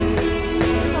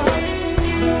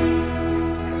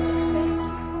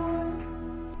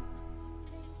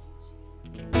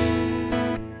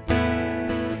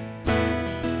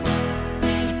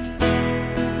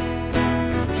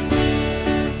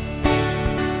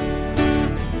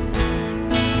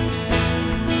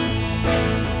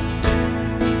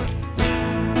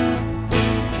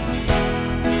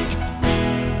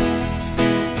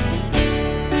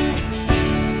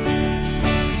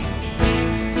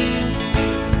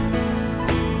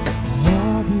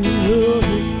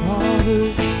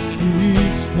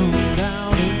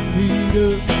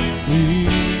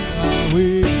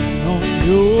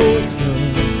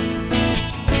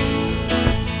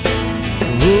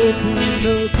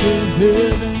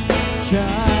heavens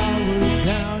shower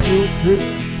down your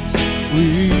praise. We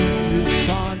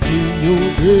respond to your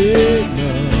great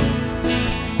love.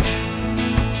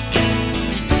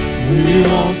 We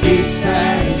won't be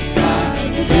satisfied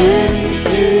with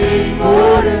anything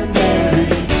ordinary.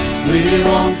 We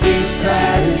won't be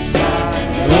satisfied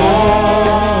at all.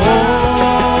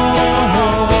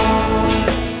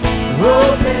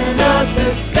 Open up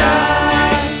the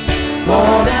sky,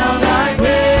 fall down like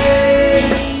rain.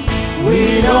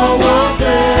 We don't want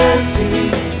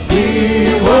blessings, we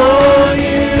want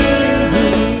you.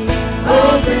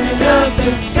 Open up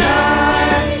the sky,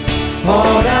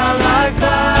 fall down like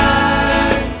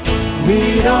fire. We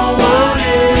don't want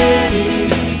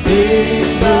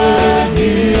anything but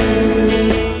you.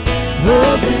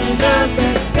 Open up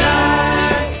the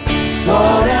sky,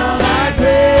 fall down like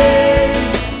rain.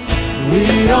 We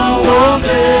don't want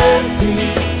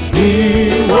blessings, we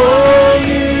want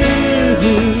you.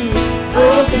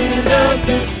 Open up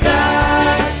the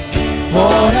sky,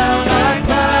 fall down like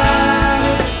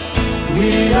fire. We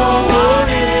don't want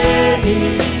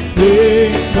anything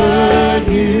but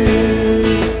you.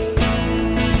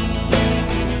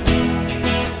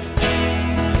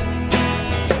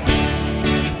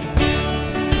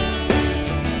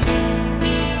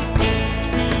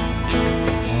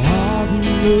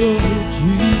 Beloved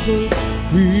Jesus,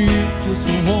 we just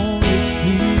want to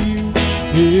see you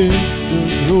in the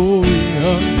glory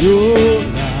of your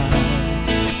light.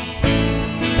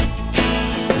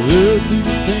 Earthly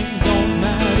things don't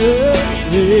matter,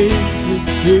 they just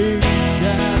fade and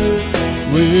shatter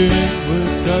when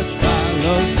we're touched by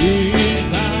love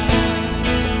divine.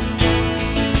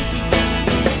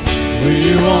 We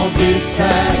won't be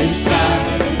satisfied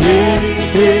with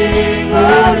anything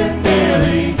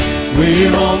ordinary. We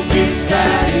won't be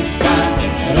satisfied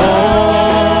at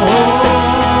all.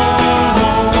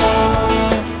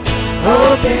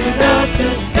 Open up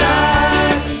the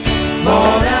sky,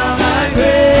 fall down like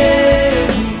rain.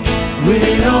 We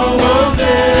don't want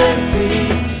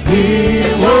blessings, we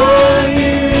want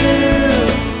you.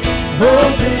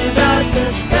 Open up the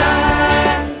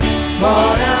sky,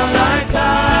 fall down like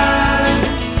fire.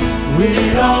 We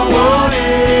don't want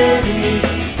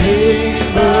anything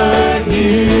but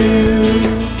you.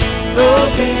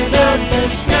 Open up the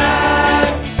sky,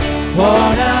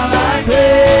 fall down like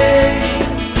rain.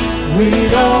 We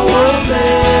don't want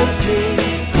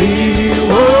blessings, we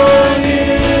want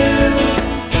you.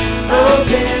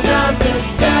 Open up the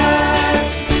sky,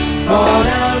 fall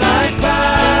down like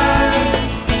fire.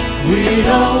 We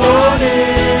don't want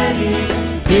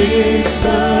anything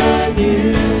but you.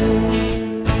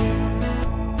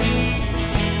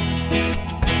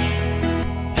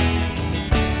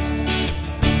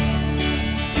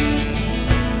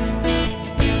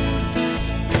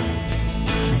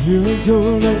 Here we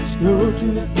go, let's go to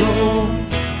the throne,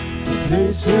 the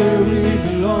place where we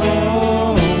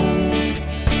belong,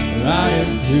 right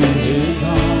into His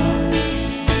arms.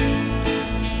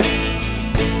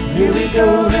 Here we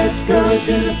go, let's go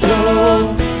to the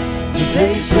throne, the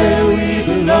place where we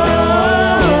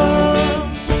belong,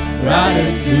 right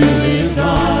into His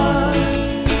arms.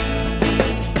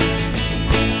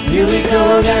 Here we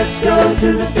go, let's go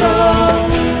to the throne,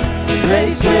 the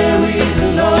place where we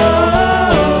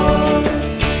belong,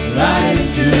 right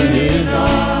into His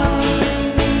arms.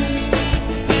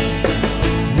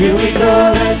 Here we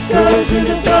go, let's go to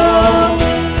the throne,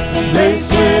 the place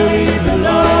where we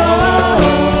belong,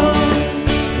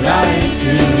 right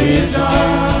into His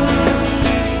arms.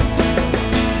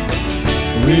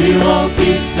 We won't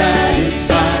be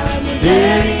satisfied with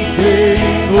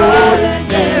anything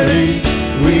ordinary.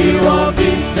 We won't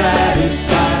be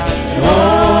satisfied at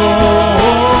all.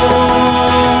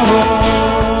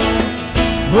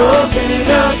 Open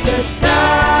up the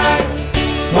sky,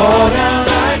 fall down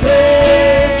like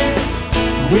rain.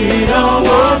 We don't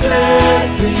want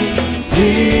blessings,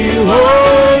 we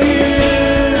want you.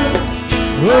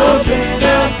 Open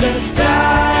up the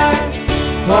sky,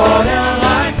 fall down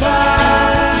like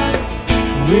fire.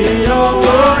 We don't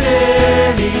want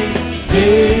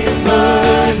anything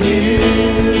but you.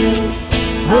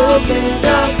 Open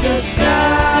up the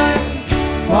sky,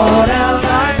 fall down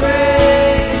like rain.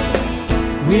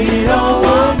 We don't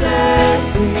want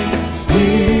blessings, we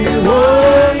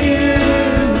want you.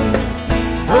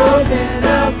 Open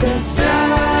up the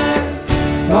sky,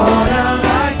 fall down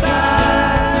like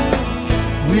fire.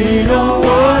 We don't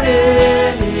want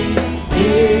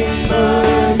anything but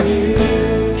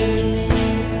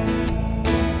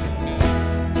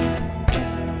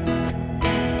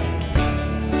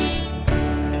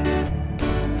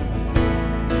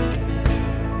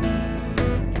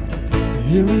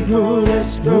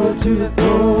go to the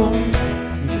throne,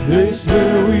 the place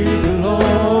where we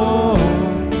belong,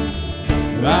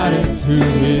 right into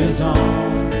His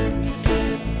arms.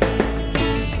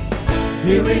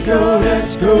 Here we go,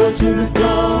 let's go to the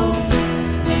throne,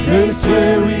 the place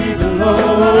where we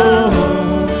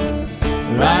belong,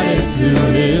 right into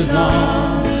His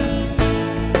arms.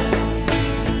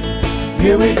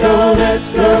 Here we go,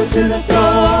 let's go to the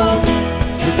throne,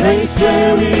 the place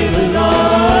where we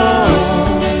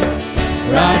belong,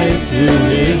 right into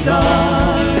His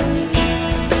arms.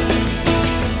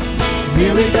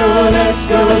 Here we go, let's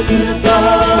go to the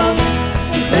throne,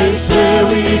 the place where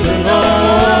we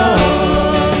belong,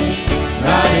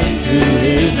 right into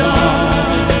His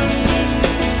arms.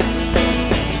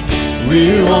 We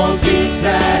won't be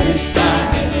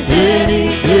satisfied with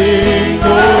anything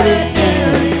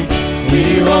ordinary. We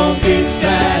won't be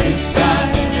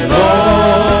satisfied at all.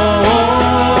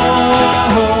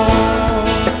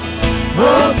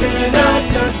 Open up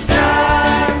the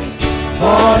sky,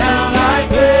 fall down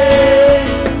like rain.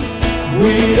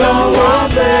 We don't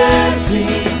want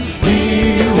blessings, we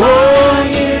want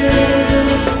You.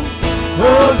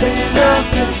 Open up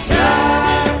the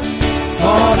sky,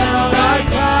 fall down like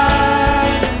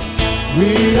fire.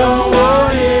 We don't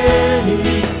want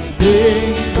anything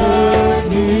but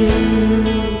You.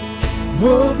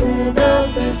 Open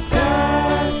up the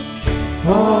sky,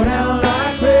 fall down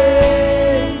like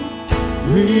rain.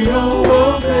 We don't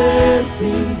want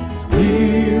blessings,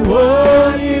 we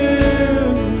want You.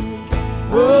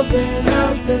 Open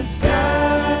up the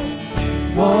sky,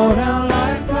 fall down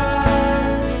like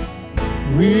fire.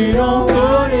 We don't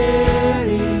want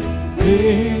anything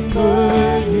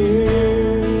but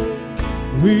You.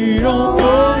 We don't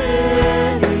want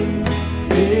anything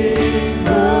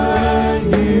but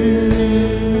You.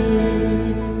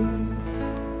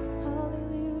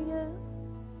 Hallelujah.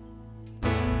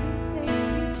 We thank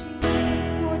You, Jesus.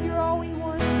 Lord, You're all we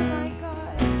want tonight,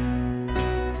 God.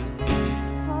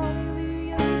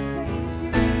 Hallelujah. We praise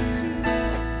Your name, Jesus.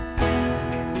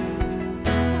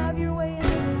 Have Your way in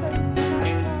this place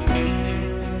tonight, God.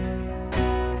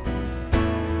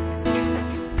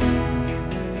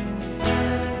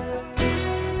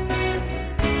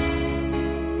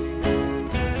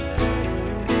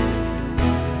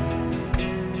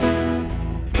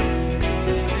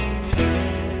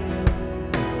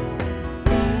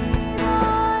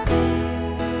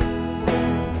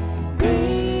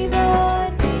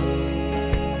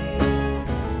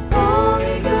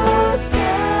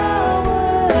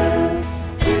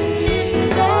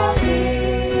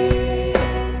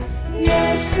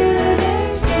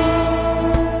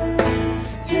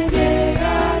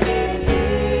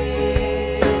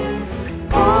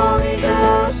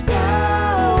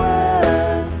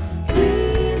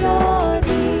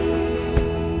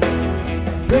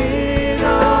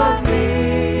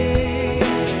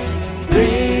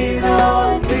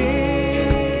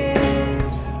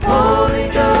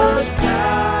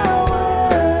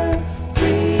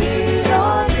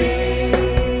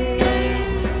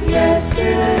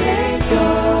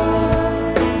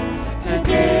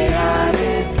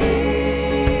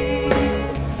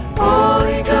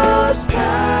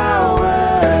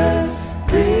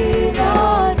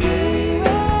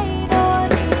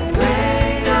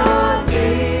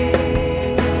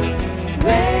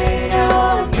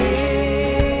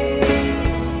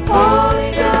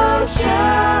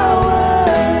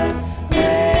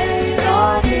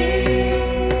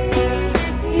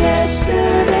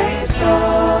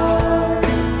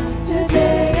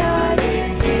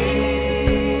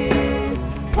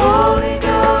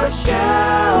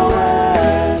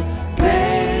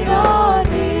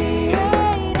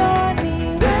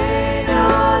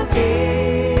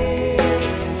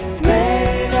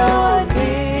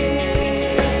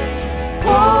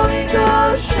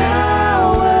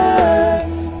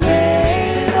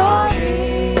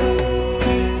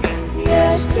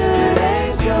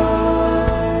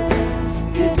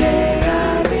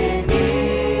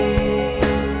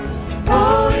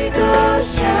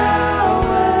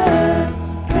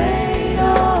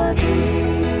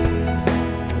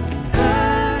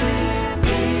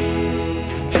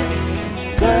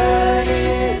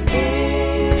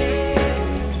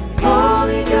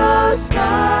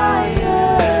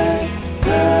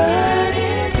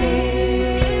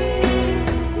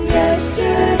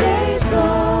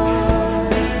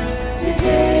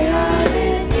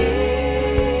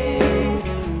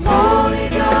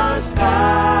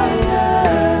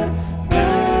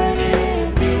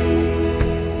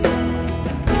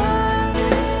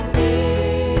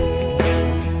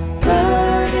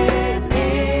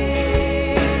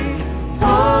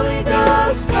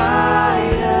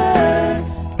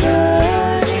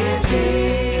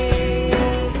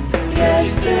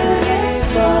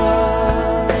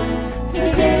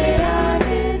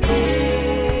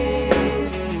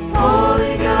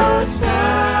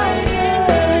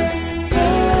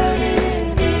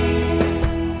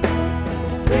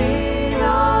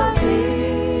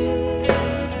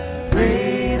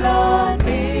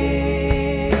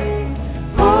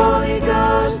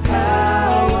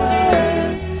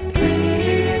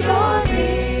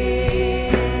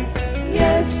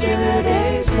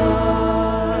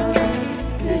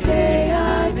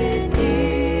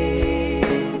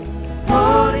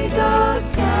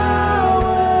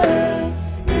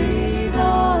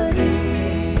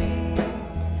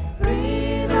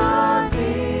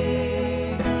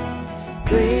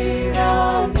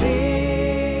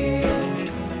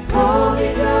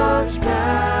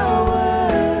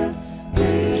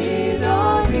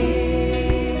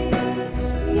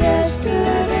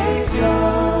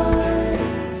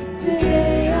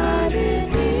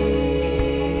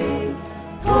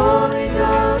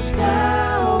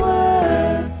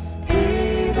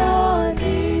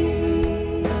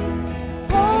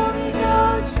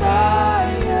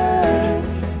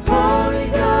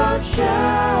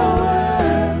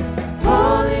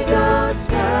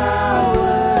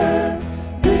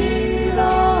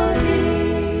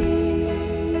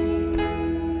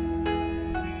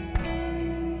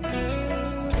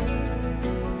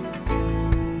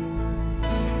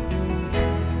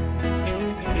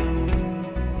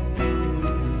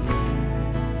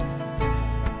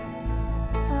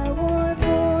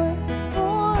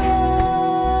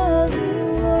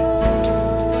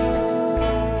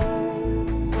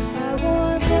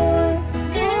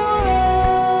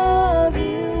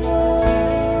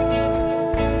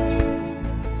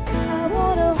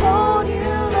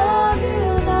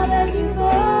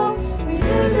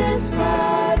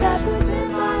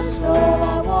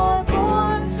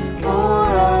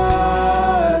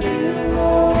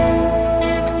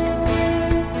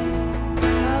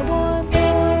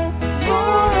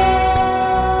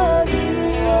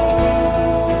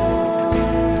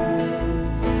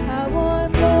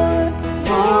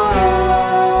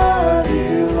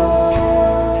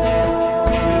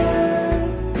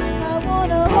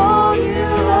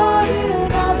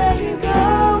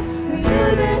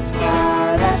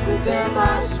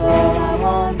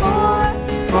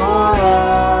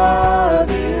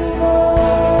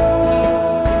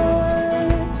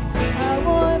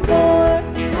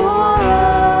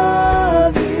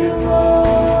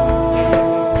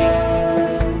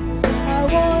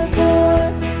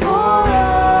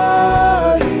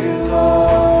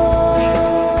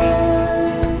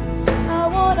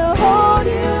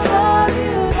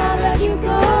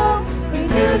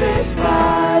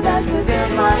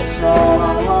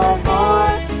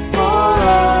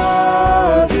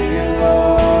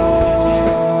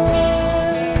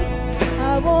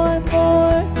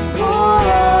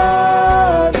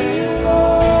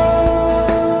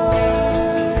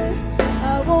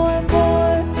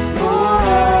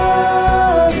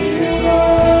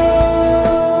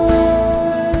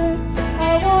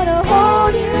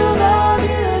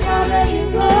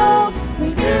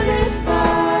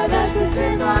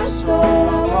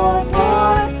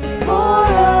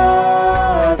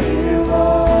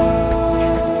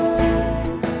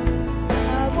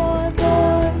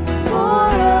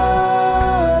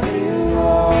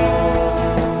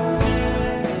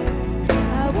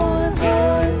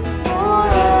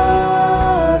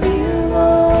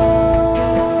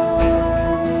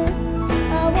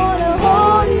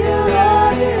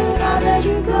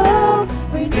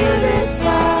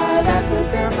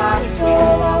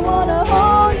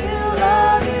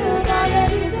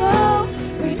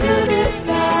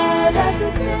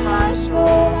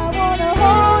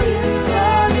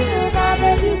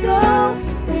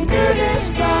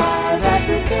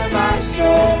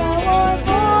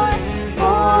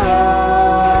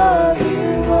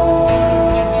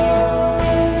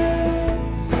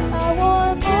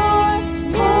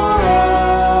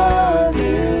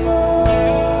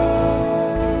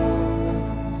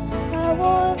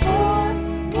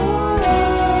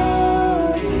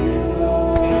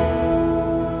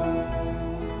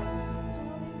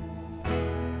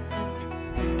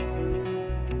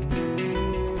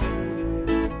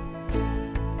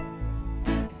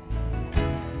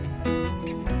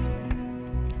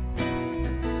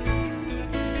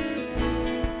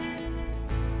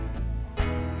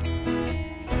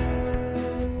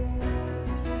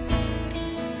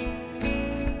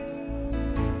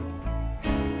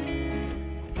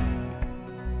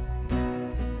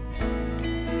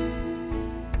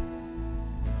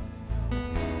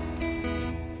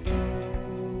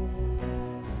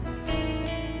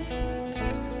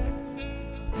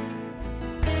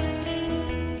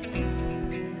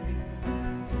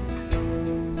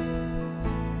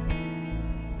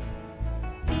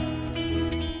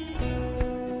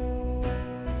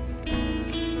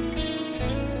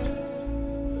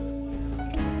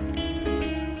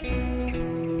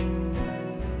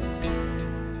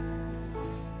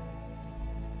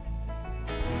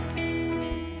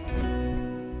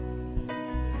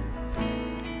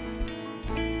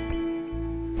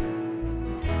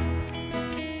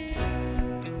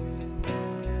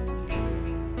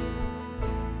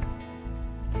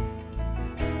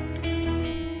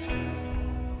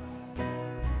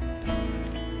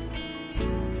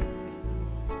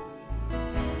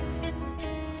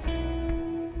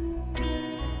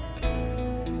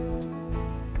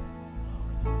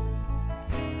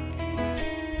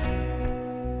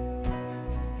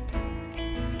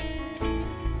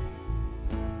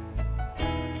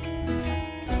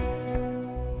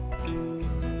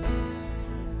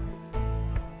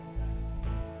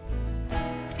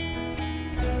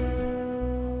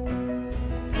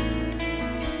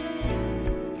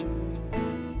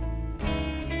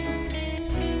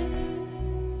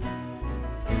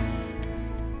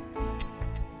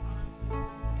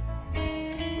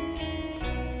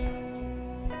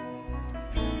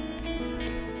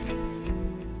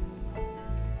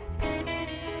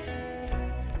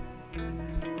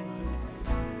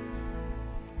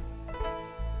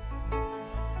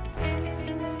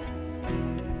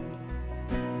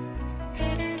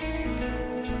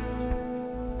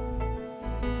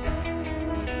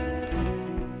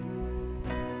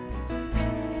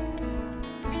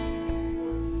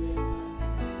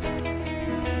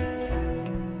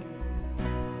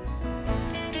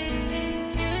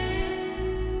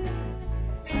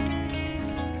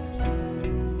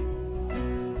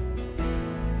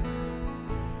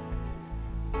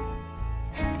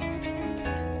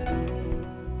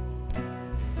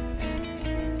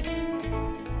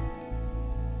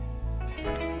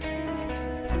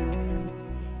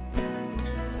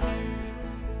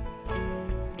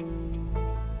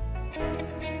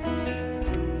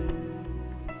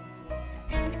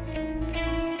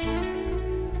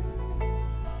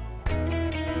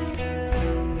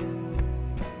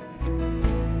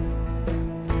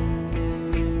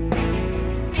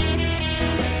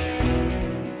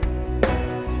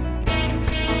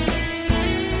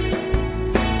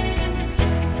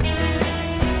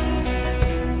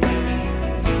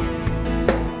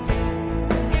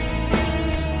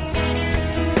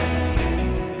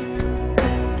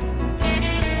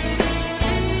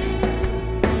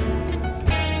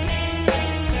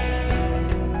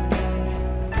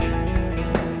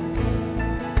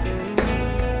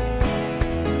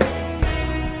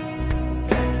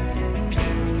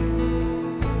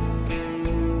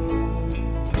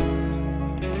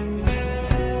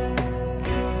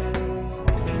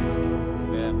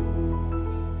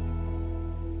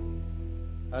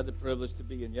 privilege to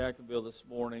be in Yadkinville this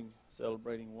morning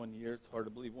celebrating 1 year. It's hard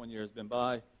to believe 1 year has been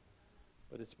by,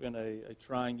 but it's been a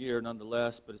trying year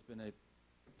nonetheless, but it's been a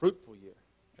fruitful year.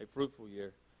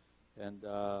 And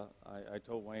I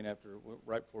told Wayne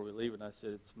right before we leave, and I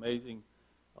said, it's amazing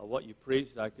what you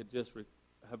preached. I could just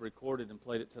have recorded and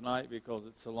played it tonight because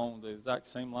it's along the exact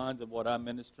same lines of what I'm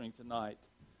ministering tonight.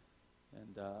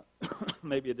 And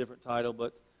maybe a different title,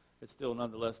 but it's still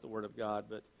nonetheless the Word of God.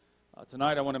 But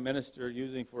tonight I want to minister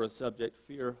using for a subject,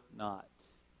 fear not.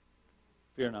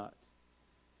 Fear not.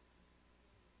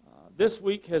 This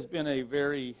week has been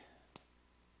these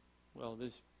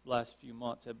last few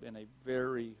months have been a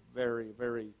very, very,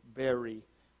 very, very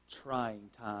trying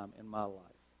time in my life.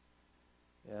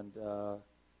 And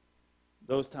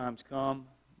those times come,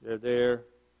 they're there.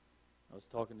 I was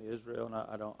talking to Israel,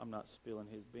 and I'm not spilling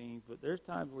his beans, but there's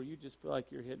times where you just feel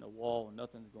like you're hitting a wall and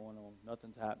nothing's going on,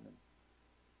 nothing's happening.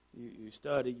 You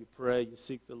study, you pray, you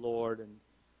seek the Lord, and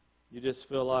you just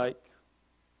feel like,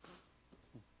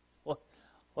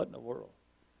 what in the world?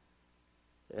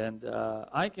 And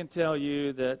I can tell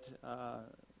you that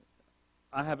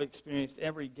I have experienced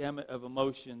every gamut of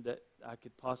emotion that I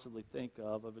could possibly think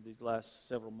of over these last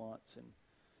several months. And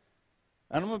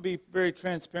I'm going to be very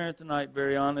transparent tonight,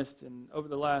 very honest. And over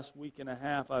the last week and a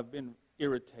half, I've been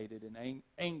irritated and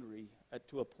angry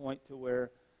to a point to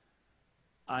where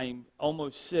I'm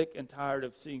almost sick and tired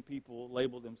of seeing people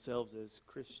label themselves as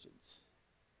Christians.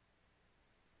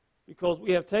 Because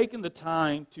we have taken the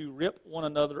time to rip one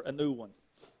another a new one.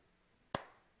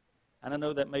 And I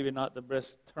know that maybe not the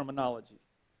best terminology.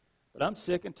 But I'm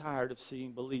sick and tired of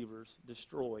seeing believers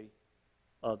destroy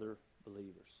other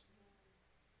believers.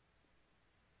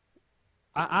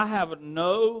 I have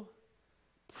no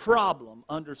problem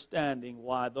understanding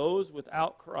why those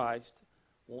without Christ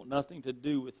want nothing to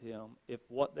do with Him if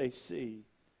what they see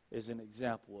is an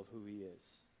example of who He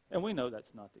is. And we know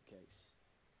that's not the case.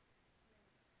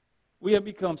 We have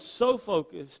become so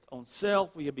focused on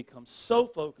self. We have become so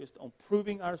focused on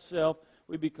proving ourselves.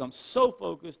 We become so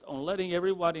focused on letting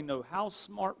everybody know how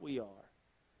smart we are.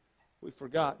 We've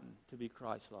forgotten to be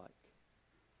Christ-like.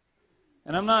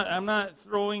 And I'm not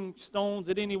throwing stones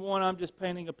at anyone. I'm just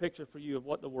painting a picture for you of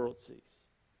what the world sees.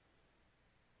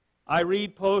 I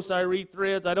read posts, I read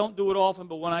threads. I don't do it often,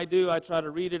 but when I do, I try to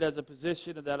read it as a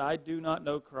position that I do not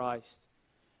know Christ.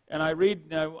 And I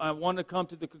want to come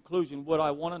to the conclusion, would I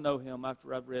want to know Him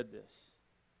after I've read this?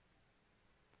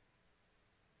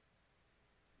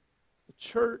 The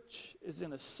church is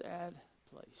in a sad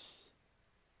place.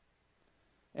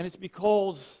 And it's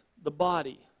because the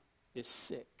body is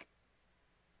sick.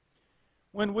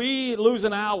 When we lose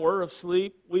an hour of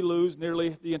sleep, we lose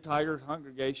nearly the entire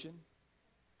congregation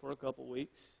for a couple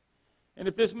weeks. And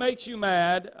if this makes you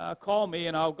mad, call me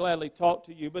and I'll gladly talk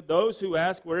to you. But those who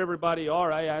ask where everybody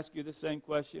are, I ask you the same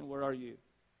question, where are you?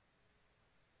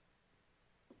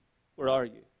 Where are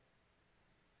you?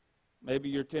 Maybe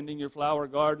you're tending your flower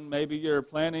garden. Maybe you're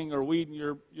planting or weeding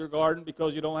your garden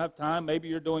because you don't have time. Maybe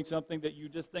you're doing something that you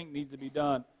just think needs to be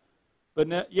done.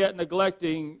 But yet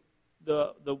neglecting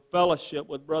the fellowship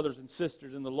with brothers and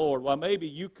sisters in the Lord. While maybe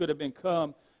you could have been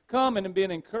come and been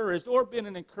encouraged or been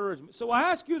an encouragement. So I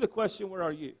ask you the question, where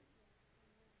are you?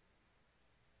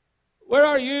 Where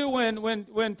are you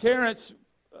when Terrence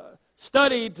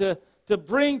studied to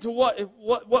bring to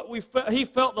what he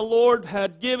felt the Lord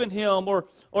had given him,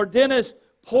 or Dennis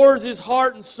pours his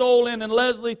heart and soul in, and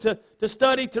Leslie to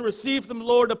study, to receive from the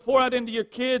Lord, to pour out into your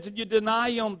kids, and you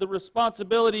deny them the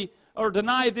responsibility or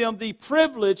deny them the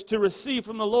privilege to receive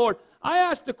from the Lord. I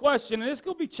ask the question, and it's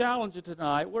going to be challenging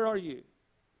tonight, where are you?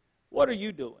 What are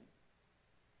you doing?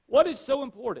 What is so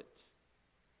important?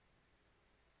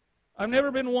 I've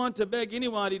never been one to beg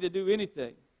anybody to do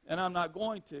anything, and I'm not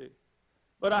going to.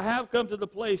 But I have come to the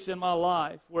place in my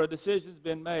life where a decision's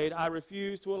been made. I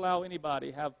refuse to allow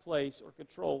anybody have place or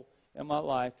control in my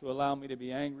life to allow me to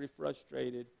be angry,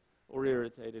 frustrated, or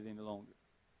irritated any longer.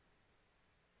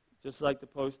 Just like the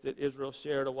post that Israel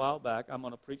shared a while back, I'm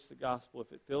going to preach the gospel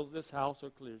if it fills this house or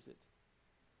clears it.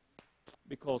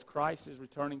 Because Christ is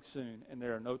returning soon, and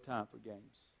there are no time for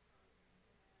games.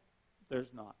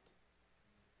 There's not.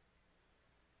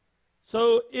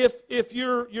 So if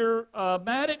you're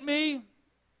mad at me,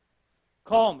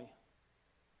 call me.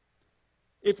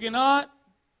 If you're not,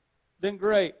 then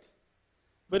great.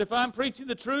 But if I'm preaching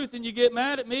the truth and you get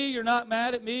mad at me, you're not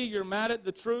mad at me, you're mad at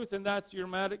the truth, and you're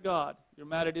mad at God. You're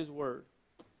mad at His Word.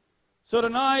 So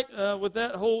tonight, with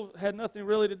that had nothing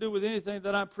really to do with anything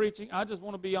that I'm preaching. I just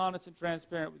want to be honest and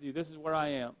transparent with you. This is where I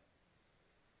am.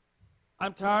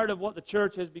 I'm tired of what the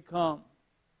church has become.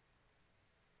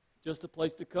 Just a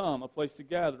place to come, a place to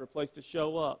gather, a place to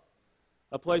show up.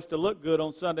 a place to look good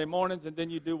on Sunday mornings, and then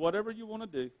you do whatever you want to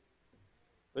do.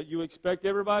 But you expect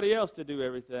everybody else to do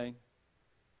everything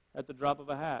at the drop of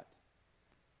a hat.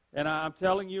 And I'm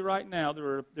telling you right now,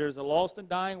 there's a lost and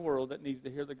dying world that needs to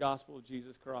hear the gospel of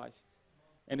Jesus Christ.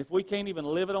 And if we can't even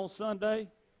live it on Sunday,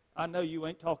 I know you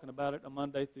ain't talking about it on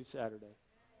Monday through Saturday.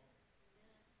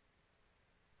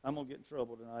 I'm going to get in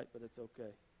trouble tonight, but it's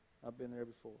okay. I've been there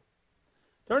before.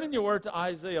 Turn in your word to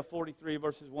Isaiah 43,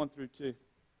 verses 1 through 2.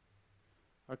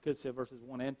 Or I could say verses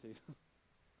 1 and 2.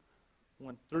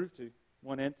 1 through 2.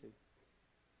 1 and 2.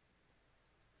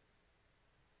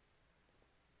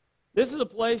 This is a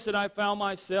place that I found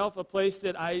myself, a place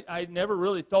that I never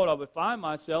really thought I would find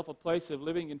myself, a place of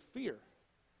living in fear.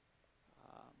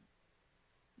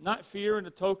 Not fear in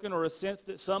a token or a sense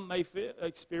that some may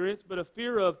experience, but a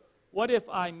fear of, what if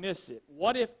I miss it?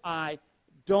 What if I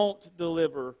don't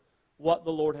deliver what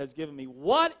the Lord has given me?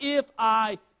 What if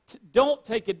I don't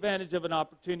take advantage of an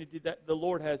opportunity that the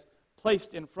Lord has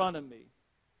placed in front of me?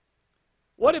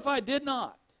 What if I did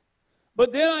not?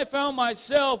 But then I found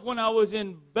myself, when I was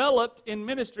enveloped in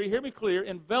ministry, hear me clear,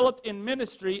 enveloped in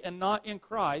ministry and not in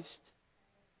Christ,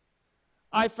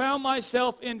 I found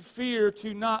myself in fear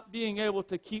to not being able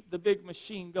to keep the big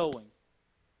machine going.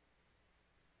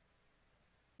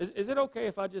 Is it okay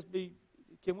if I just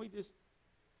can we just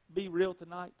be real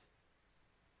tonight?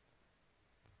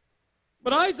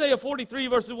 But Isaiah 43,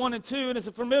 verses 1 and 2, and it's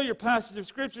a familiar passage of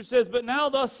Scripture, says, "But now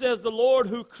thus says the Lord,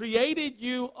 who created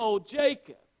you, O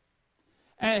Jacob,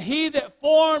 and he that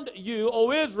formed you,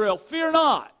 O Israel, fear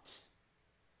not."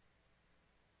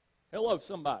 Hello,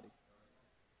 somebody.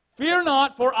 "Fear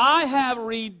not, for I have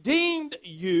redeemed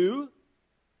you.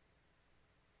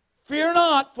 Fear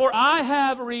not, for I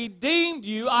have redeemed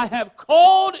you. I have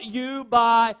called you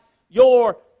by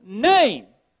your name."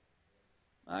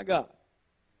 My God.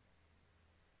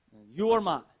 You are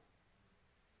mine.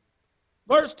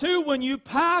 Verse 2, "When you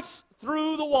pass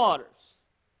through the waters,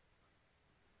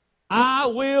 I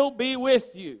will be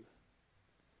with you.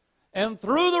 And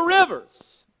through the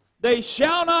rivers, they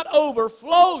shall not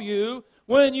overflow you.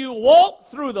 When you walk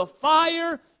through the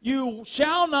fire, you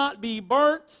shall not be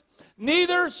burnt,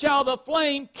 neither shall the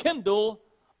flame kindle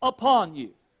upon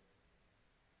you."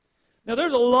 Now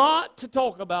there's a lot to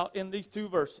talk about in these two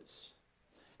verses.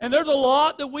 And there's a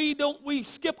lot that we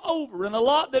skip over, and a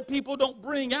lot that people don't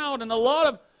bring out, and a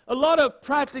lot of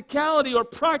practicality or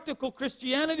practical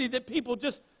Christianity that people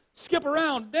just skip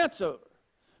around and dance over.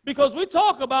 Because we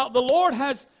talk about the Lord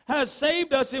has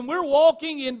saved us and we're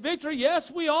walking in victory. Yes,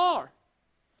 we are.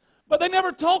 But they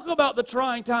never talk about the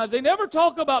trying times. They never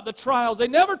talk about the trials. They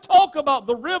never talk about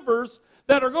the rivers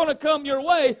that are going to come your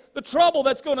way, the trouble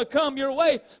that's going to come your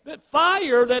way, that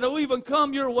fire that will even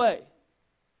come your way.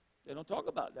 They don't talk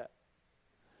about that.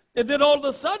 And then all of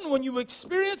a sudden, when you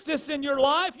experience this in your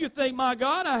life, you think, my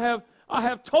God, I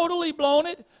have totally blown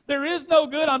it. There is no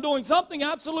good. I'm doing something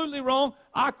absolutely wrong.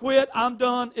 I quit. I'm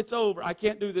done. It's over. I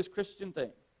can't do this Christian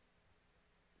thing.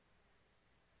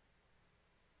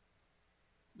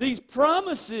 These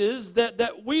promises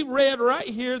that we read right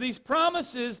here, these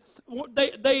promises,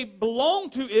 they belong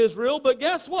to Israel, but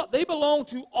guess what? They belong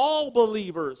to all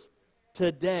believers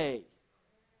today.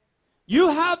 You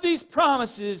have these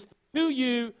promises to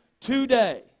you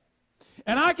today.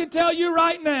 And I can tell you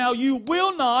right now, you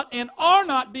will not and are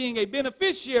not being a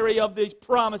beneficiary of these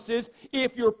promises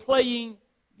if you're playing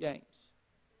games.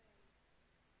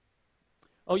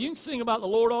 Oh, you can sing about the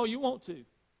Lord all you want to.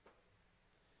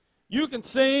 You can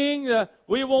sing,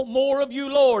 we want more of you,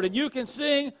 Lord. And you can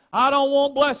sing, I don't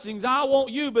want blessings, I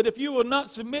want you. But if you will not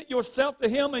submit yourself to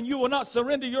Him and you will not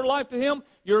surrender your life to Him,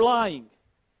 you're lying.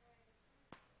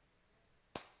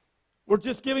 We're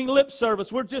just giving lip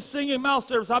service. We're just singing mouth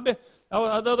service. The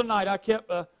other night, I kept,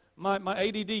 my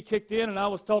ADD kicked in, and I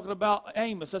was talking about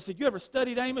Amos. I said, you ever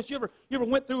studied Amos? You ever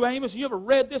went through Amos? You ever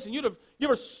read this? And you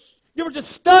ever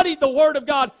just studied the Word of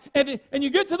God? And you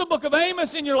get to the book of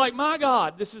Amos, and you're like, my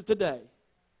God, this is today.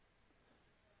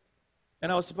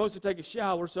 And I was supposed to take a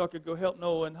shower so I could go help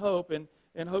Noah and Hope.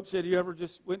 And Hope said, you ever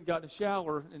just went and got in a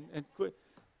shower and quit?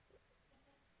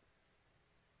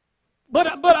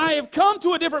 But I have come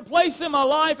to a different place in my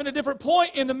life and a different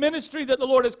point in the ministry that the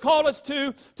Lord has called us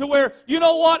to where, you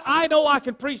know what, I know I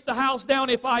can preach the house down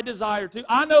if I desire to.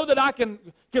 I know that I can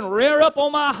rear up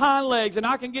on my hind legs and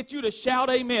I can get you to shout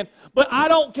amen. But I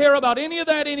don't care about any of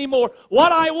that anymore.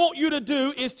 What I want you to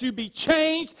do is to be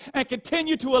changed and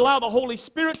continue to allow the Holy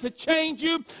Spirit to change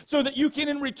you so that you can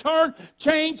in return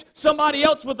change somebody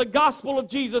else with the gospel of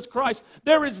Jesus Christ.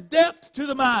 There is depth to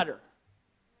the matter.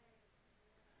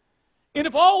 And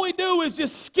if all we do is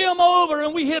just skim over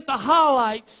and we hit the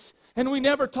highlights and we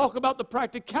never talk about the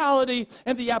practicality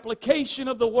and the application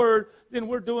of the Word, then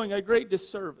we're doing a great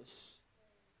disservice.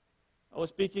 I was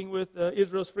speaking with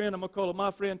Israel's friend, I'm going to call him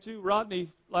my friend too,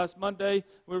 Rodney, last Monday.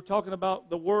 We were talking about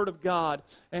the Word of God,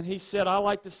 and he said, I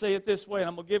like to say it this way, and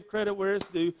I'm going to give credit where it's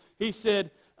due. He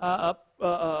said,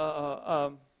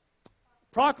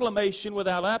 proclamation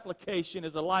without application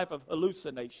is a life of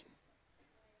hallucination.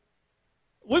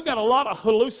 We've got a lot of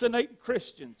hallucinating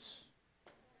Christians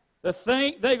that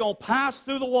think they're going to pass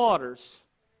through the waters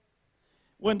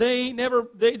when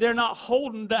they're not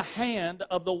holding the hand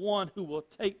of the one who will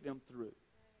take them through.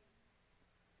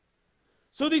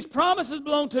 So these promises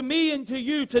belong to me and to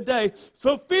you today.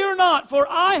 So fear not, for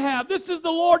I have, this is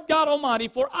the Lord God Almighty,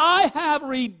 for I have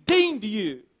redeemed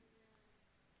you.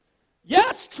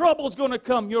 Yes, trouble's going to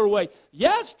come your way.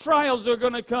 Yes, trials are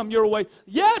going to come your way.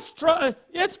 Yes,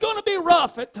 it's going to be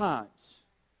rough at times.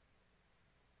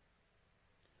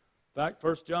 In fact,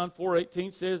 1 John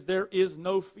 4:18 says, there is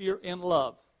no fear in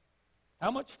love.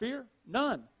 How much fear?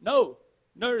 None. No.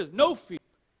 There is no fear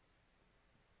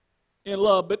in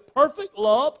love. But perfect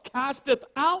love casteth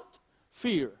out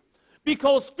fear.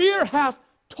 Because fear hath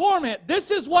torment. This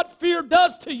is what fear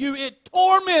does to you. It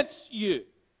torments you.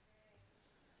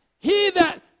 He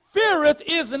that feareth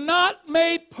is not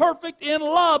made perfect in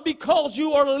love, because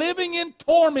you are living in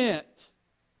torment.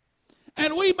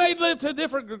 And we may live to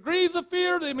different degrees of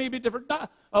fear. They may be different,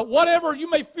 whatever. You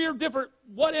may fear different,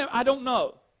 whatever. I don't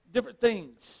know. Different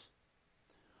things.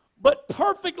 But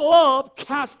perfect love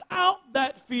casts out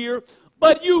that fear,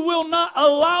 but you will not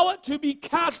allow it to be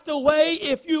cast away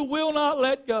if you will not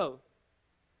let go.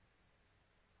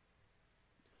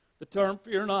 The term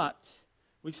fear not.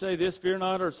 We say this, fear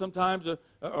not, or sometimes a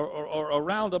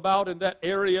roundabout in that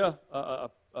area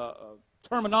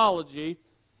terminology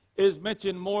is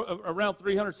mentioned more around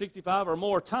 365 or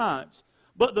more times.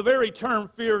 But the very term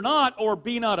fear not or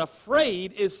be not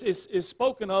afraid is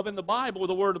spoken of in the Bible,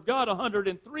 the Word of God,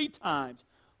 103 times.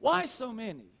 Why so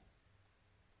many?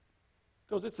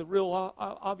 Because it's a real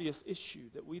obvious issue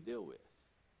that we deal with.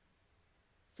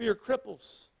 Fear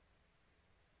cripples.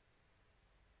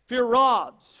 Fear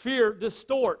robs. Fear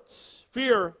distorts.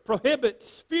 Fear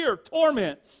prohibits. Fear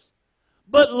torments.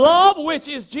 But love, which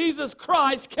is Jesus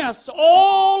Christ, casts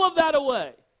all of that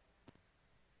away.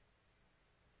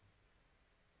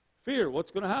 Fear,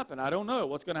 what's going to happen? I don't know.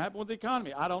 What's going to happen with the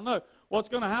economy? I don't know. What's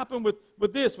going to happen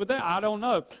with this, with that? I don't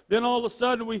know. Then all of a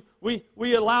sudden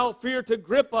we allow fear to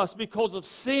grip us because of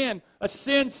sin, a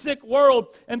sin-sick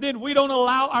world, and then we don't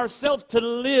allow ourselves to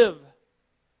live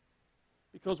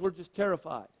because we're just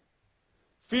terrified.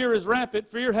 Fear is rampant.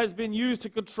 Fear has been used to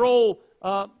control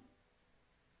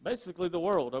basically the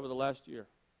world over the last year.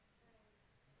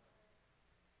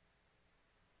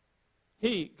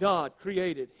 He, God,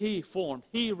 created, He formed,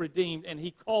 He redeemed, and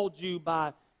He called you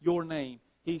by your name.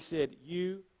 He said,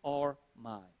 you are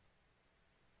mine.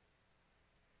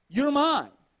 You're mine.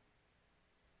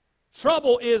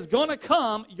 Trouble is going to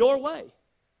come your way.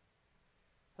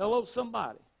 Hello,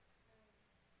 somebody.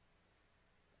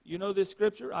 You know this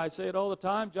scripture? I say it all the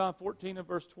time. John 14 and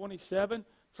verse 27.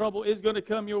 Trouble is going to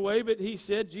come your way, but He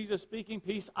said, Jesus speaking,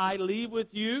 peace I leave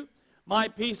with you. My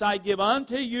peace I give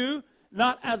unto you.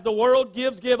 Not as the world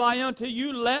gives, give I unto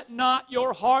you. Let not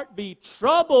your heart be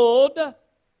troubled.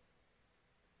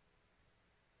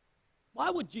 Why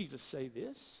would Jesus say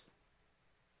this?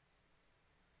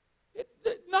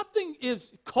 Nothing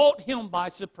is caught Him by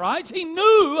surprise. He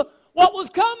knew what was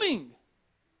coming.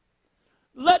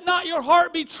 Let not your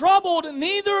heart be troubled,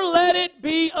 neither let it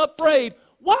be afraid.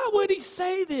 Why would He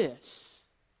say this?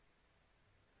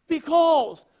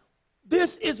 Because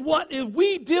this is what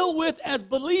we deal with as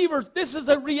believers. This is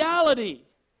a reality.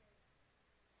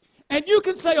 And you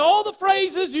can say all the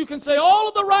phrases, you can say all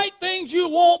of the right things you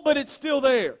want, but it's still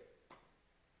there.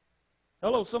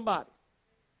 Hello, somebody.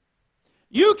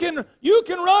 You can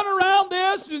run around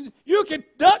this and you can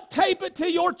duct tape it to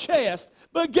your chest,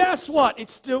 but guess what?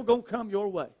 It's still going to come your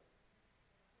way.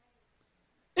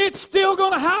 It's still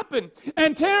going to happen.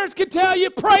 And Terrence can tell you,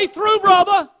 pray through,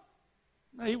 brother.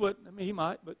 No, he wouldn't. I mean, he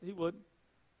might, but he wouldn't.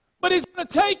 But he's going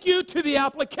to take you to the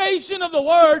application of the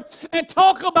Word and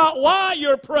talk about why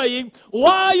you're praying,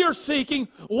 why you're seeking,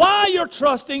 why you're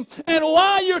trusting, and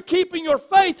why you're keeping your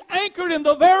faith anchored in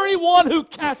the very one who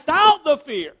cast out the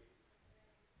fear.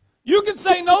 You can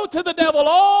say no to the devil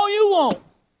all you want.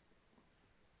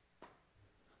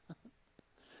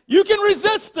 You can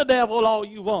resist the devil all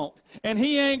you want, and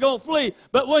he ain't going to flee.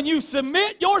 But when you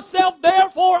submit yourself,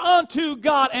 therefore, unto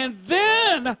God, and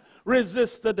then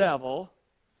resist the devil,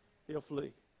 he'll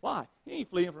flee. Why? He ain't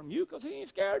fleeing from you because he ain't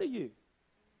scared of you.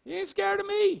 He ain't scared of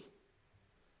me.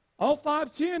 all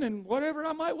 5'10" and whatever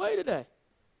I might weigh today.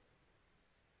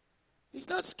 He's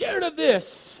not scared of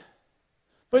this,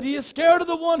 but he is scared of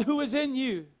the one who is in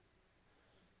you.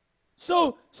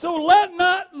 So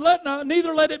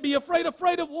neither let it be afraid.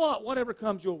 Afraid of what? Whatever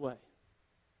comes your way.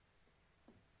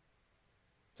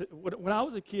 When I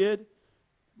was a kid,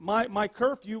 my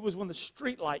curfew was when the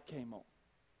street light came on.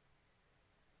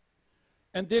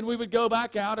 And then we would go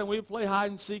back out and we would play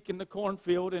hide and seek in the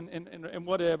cornfield and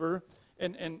whatever.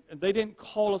 And they didn't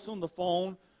call us on the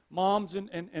phone. Moms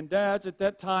and dads at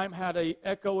that time had a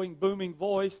echoing, booming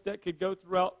voice that could go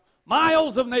throughout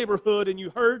miles of neighborhood, and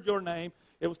you heard your name.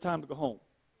 It was time to go home.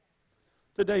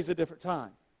 Today's a different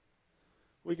time.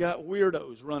 We got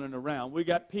weirdos running around. We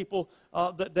got people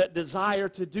that desire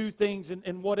to do things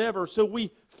and whatever. So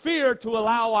we fear to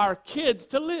allow our kids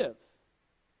to live.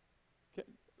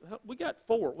 We got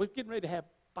 4. We're getting ready to have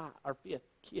 5, our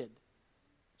 5th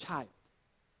child.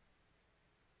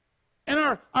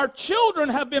 And our children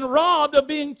have been robbed of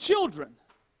being children.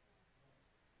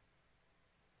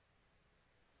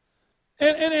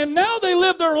 And now they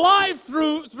live their life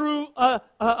through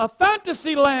a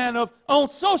fantasy land on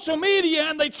social media,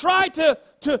 and they try to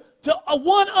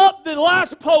one-up the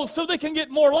last post so they can get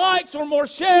more likes or more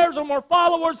shares or more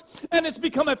followers, and it's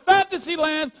become a fantasy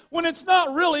land when it's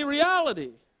not really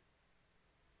reality.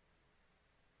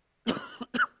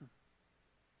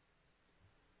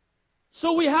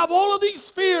 So we have all of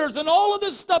these fears and all of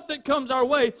this stuff that comes our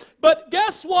way. But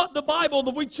guess what? The Bible,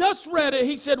 that we just read it,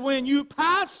 he said, when you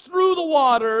pass through the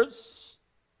waters,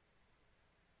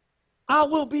 I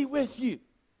will be with you.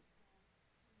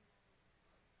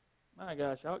 My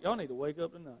gosh, y'all need to wake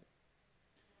up tonight.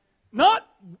 Not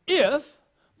if,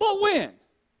 but when.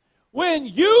 When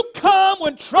you come,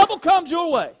 when trouble comes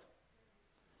your way.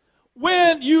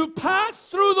 When you pass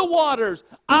through the waters,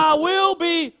 I will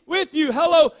be with you.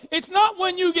 Hello. It's not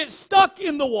when you get stuck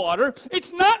in the water.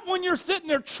 It's not when you're sitting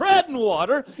there treading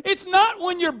water. It's not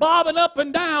when you're bobbing up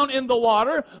and down in the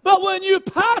water. But when you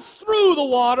pass through the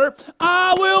water,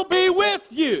 I will be with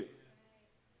you.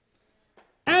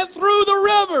 And through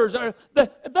the rivers,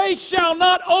 they shall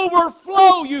not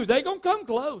overflow you. They're going to come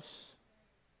close.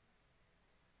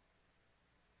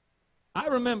 I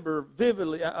remember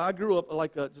vividly, I grew up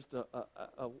like just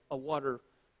a water,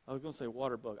 I was going to say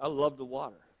water bug. I loved the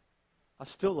water. I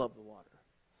still love the water.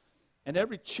 And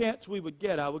every chance we would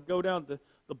get, I would go down to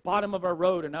the bottom of our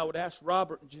road and I would ask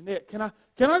Robert and Jeanette, can I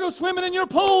go swimming in your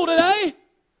pool today?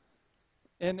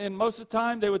 And most of the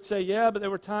time they would say, yeah, but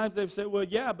there were times they would say, well,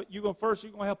 yeah, but you're going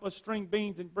to help us string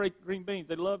beans and break green beans.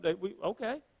 They loved that.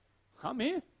 Okay, I'm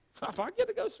in. If I get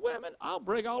to go swimming, I'll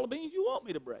break all the beans you want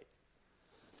me to break.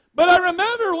 But I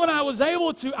remember when I was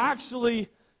able to actually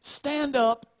stand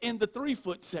up in the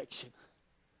 3-foot section.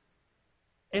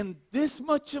 And this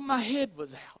much of my head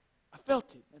was out. I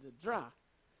felt it. It was dry.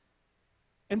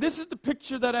 And this is the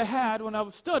picture that I had when I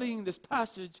was studying this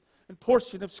passage and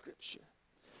portion of Scripture.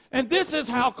 And this is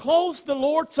how close the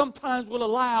Lord sometimes will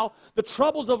allow the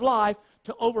troubles of life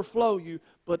to overflow you,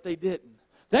 but they didn't.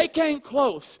 They came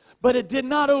close, but it did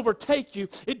not overtake you.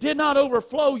 It did not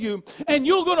overflow you. And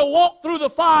you're going to walk through the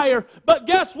fire, but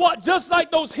guess what? Just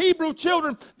like those Hebrew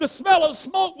children, the smell of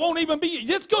smoke won't even be.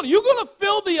 You're going to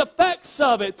feel the effects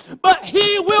of it, but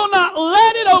He will not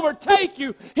let it overtake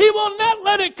you. He will not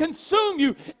let it consume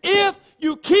you if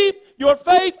you keep your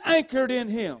faith anchored in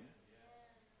Him.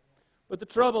 But the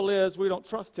trouble is we don't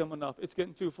trust Him enough. It's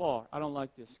getting too far. I don't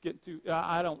like this.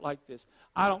 I don't like this.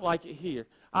 I don't like it here.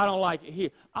 I don't like it here.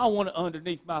 I want it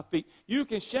underneath my feet. You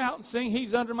can shout and sing,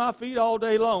 He's under my feet all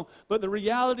day long. But the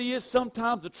reality is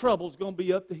sometimes the trouble's going to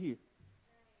be up to here.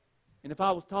 And if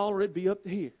I was taller, it'd be up to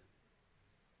here.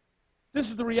 This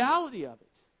is the reality of it.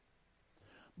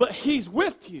 But He's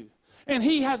with you. And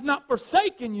He has not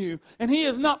forsaken you. And He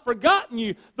has not forgotten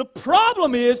you. The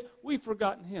problem is we've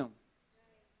forgotten Him.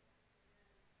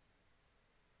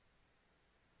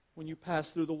 When you pass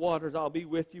through the waters, I'll be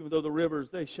with you, and though the rivers,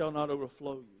 they shall not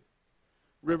overflow you.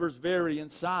 Rivers vary in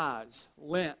size,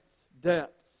 length,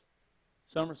 depth.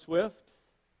 Some are swift,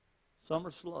 some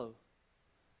are slow.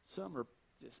 Some are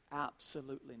just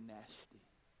absolutely nasty.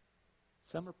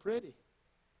 Some are pretty.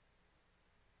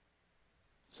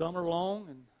 Some are long,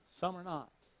 and some are not.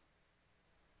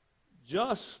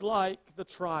 Just like the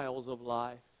trials of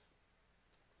life.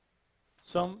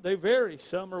 They vary.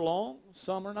 Some are long,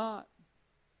 some are not.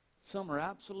 Some are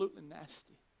absolutely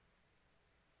nasty.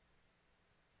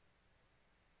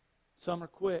 Some are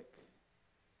quick.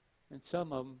 And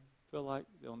some of them feel like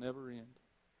they'll never end.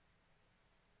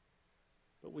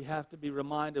 But we have to be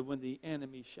reminded when the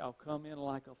enemy shall come in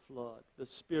like a flood, the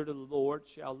Spirit of the Lord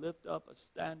shall lift up a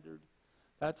standard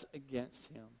that's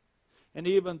against him. And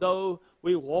even though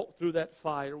we walk through that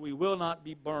fire, we will not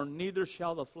be burned, neither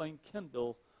shall the flame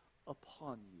kindle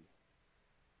upon you.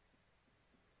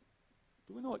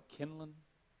 Do we know what kindling?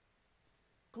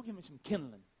 Go get me some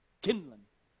kindling. Kindling.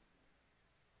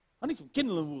 I need some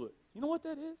kindling wood. You know what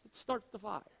that is? It starts the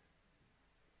fire.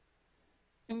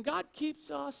 And God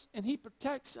keeps us, and He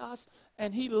protects us,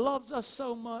 and He loves us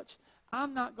so much,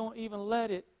 I'm not going to even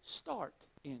let it start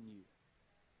in you.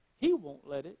 He won't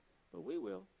let it, but we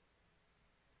will.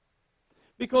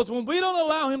 Because when we don't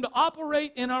allow Him to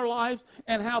operate in our lives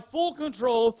and have full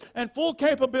control and full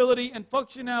capability and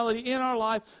functionality in our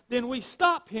life, then we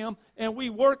stop Him and we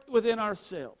work within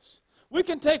ourselves. We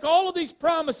can take all of these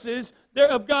promises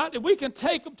of God and we can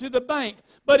take them to the bank.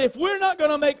 But if we're not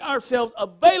going to make ourselves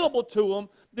available to them,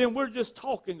 then we're just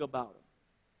talking about them.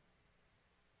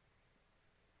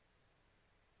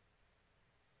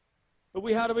 But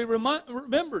we have to be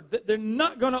remembered that they're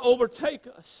not going to overtake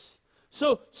us.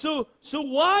 So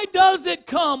why does it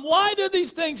come? Why do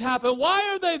these things happen?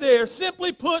 Why are they there?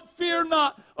 Simply put, fear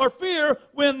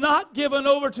when not given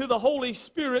over to the Holy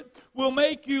Spirit will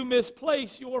make you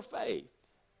misplace your faith.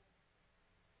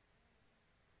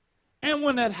 And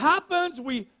when that happens,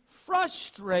 we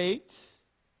frustrate.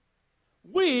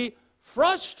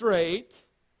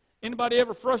 Anybody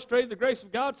ever frustrated the grace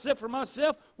of God? Except for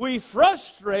myself, we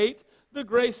frustrate the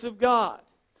grace of God.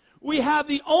 We have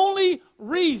the only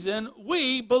reason,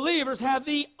 we believers have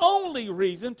the only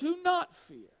reason to not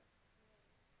fear.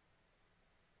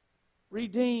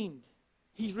 Redeemed.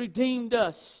 He's redeemed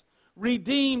us.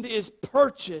 Redeemed is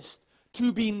purchased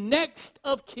to be next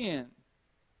of kin.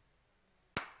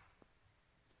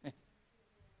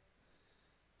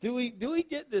 Do we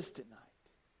get this tonight?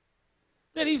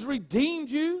 That He's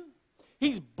redeemed you.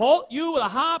 He's bought you with a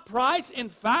high price. In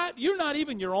fact, you're not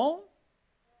even your own.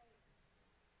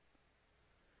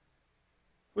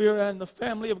 We are in the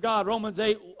family of God. Romans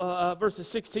 8, verses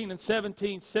 16 and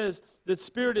 17 says, the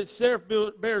Spirit itself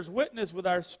bears witness with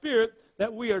our spirit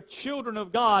that we are children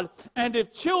of God. And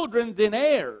if children, then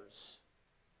heirs.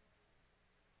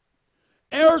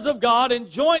 Heirs of God and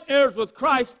joint heirs with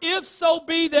Christ, if so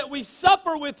be that we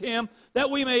suffer with Him, that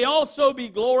we may also be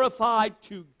glorified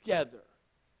together.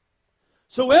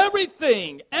 So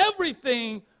everything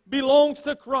belongs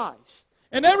to Christ.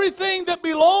 And everything that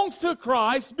belongs to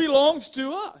Christ belongs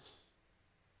to us.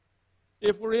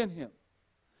 If we're in Him.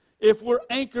 If we're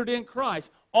anchored in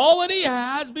Christ. All that He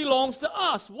has belongs to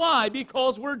us. Why?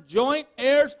 Because we're joint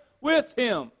heirs with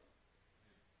Him.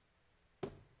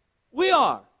 We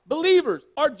are. Believers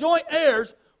are joint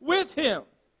heirs with Him.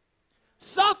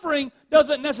 Suffering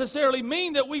doesn't necessarily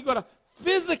mean that we've got to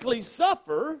physically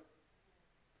suffer.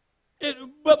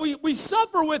 But we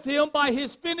suffer with Him by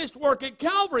His finished work at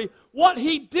Calvary. What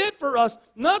He did for us,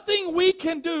 nothing we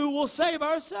can do will save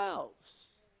ourselves.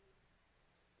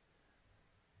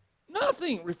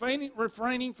 Nothing.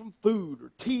 Refraining from food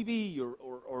or TV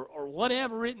or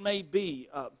whatever it may be.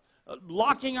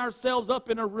 Locking ourselves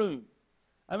up in a room.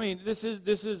 I mean, this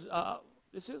is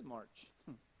March.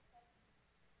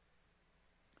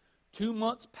 2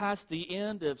 months past the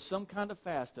end of some kind of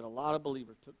fast that a lot of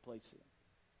believers took place in.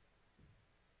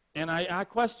 And I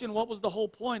question what was the whole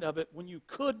point of it when you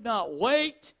could not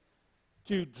wait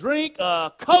to drink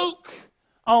a Coke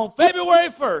on February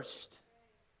 1st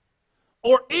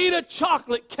or eat a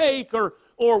chocolate cake or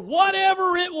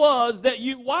whatever it was that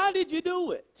why did you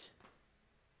do it?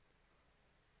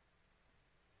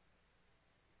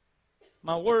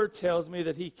 My word tells me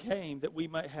that He came that we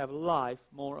might have life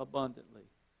more abundantly.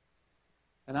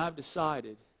 And I've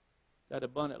decided that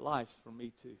abundant life's for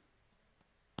me too.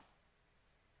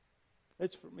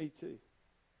 It's for me too.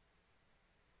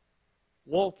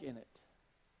 Walk in it.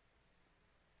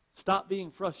 Stop being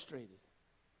frustrated.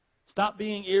 Stop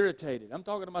being irritated. I'm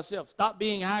talking to myself. Stop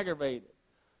being aggravated.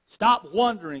 Stop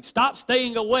wondering. Stop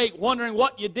staying awake, wondering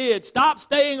what you did. Stop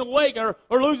staying awake or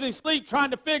losing sleep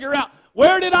trying to figure out,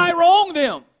 where did I wrong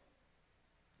them?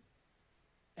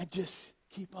 And just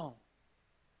keep on.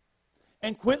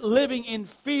 And quit living in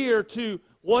fear to,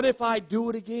 what if I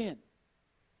do it again?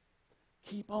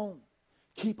 Keep on.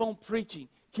 Keep on preaching.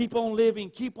 Keep on living.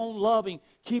 Keep on loving.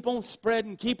 Keep on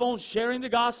spreading. Keep on sharing the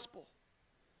gospel.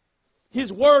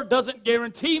 His word doesn't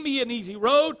guarantee me an easy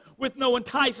road with no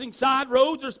enticing side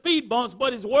roads or speed bumps,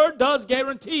 but His word does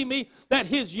guarantee me that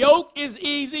His yoke is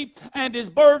easy and His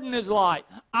burden is light.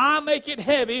 I make it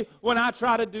heavy when I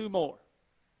try to do more.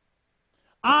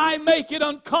 I make it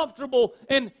uncomfortable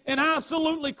and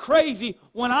absolutely crazy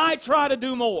when I try to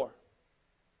do more.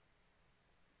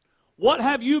 What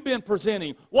have you been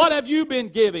presenting? What have you been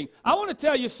giving? I want to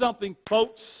tell you something,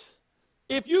 folks.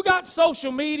 If you got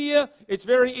social media, it's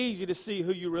very easy to see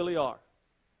who you really are.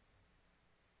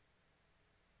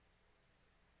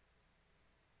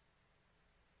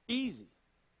 Easy.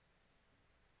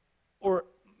 Or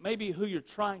maybe who you're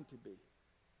trying to be.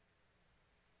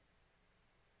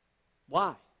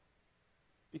 Why?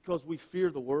 Because we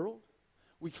fear the world.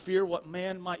 We fear what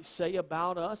man might say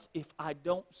about us if I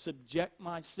don't subject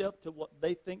myself to what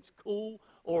they think's cool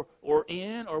or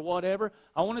in or whatever.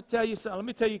 I want to tell you something. Let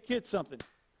me tell you kids something.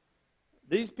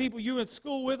 These people you in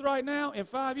school with right now, in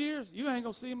 5 years, you ain't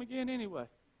going to see them again anyway.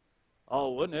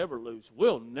 Oh, we'll never lose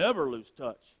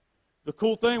touch. The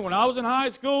cool thing when I was in high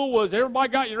school was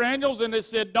everybody got your annuals and it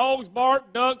said dogs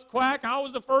bark, ducks quack. I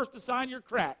was the first to sign your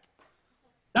crack.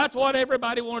 That's what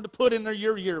everybody wanted to put in their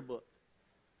yearbook.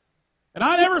 And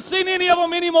I never seen any of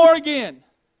them anymore again.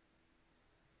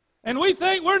 And we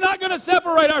think we're not going to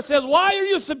separate ourselves. Why are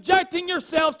you subjecting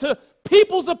yourselves to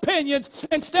people's opinions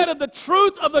instead of the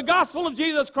truth of the gospel of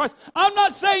Jesus Christ? I'm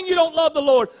not saying you don't love the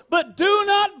Lord, but do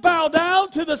not bow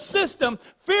down to the system.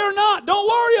 Fear not. Don't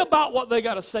worry about what they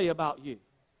got to say about you.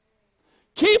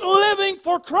 Keep living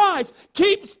for Christ.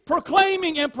 Keep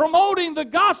proclaiming and promoting the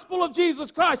gospel of Jesus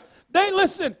Christ.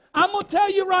 Listen, I'm going to tell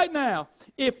you right now,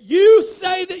 if you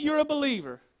say that you're a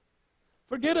believer,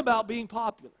 forget about being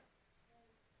popular.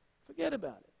 Forget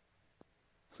about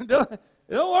it. Don't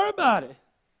worry about it.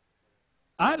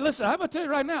 Listen, I'm going to tell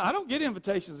you right now, I don't get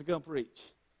invitations to come preach.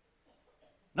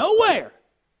 Nowhere.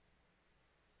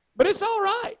 But it's all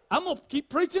right. I'm going to keep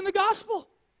preaching the gospel.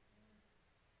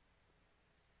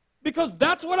 Because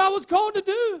that's what I was called to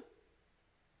do.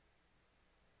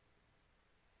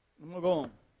 I'm going to go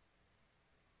on.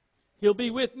 He'll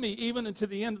be with me even unto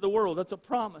the end of the world. That's a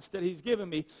promise that He's given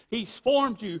me. He's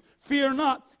formed you. Fear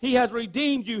not. He has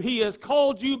redeemed you. He has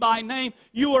called you by name.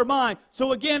 You are mine.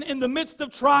 So again, in the midst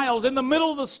of trials, in the middle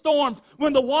of the storms,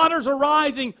 when the waters are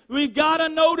rising, we've got to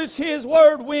notice His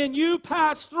word. When you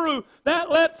pass through, that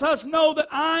lets us know that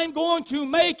I'm going to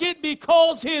make it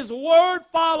because His word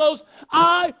follows.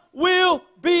 I will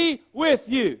be with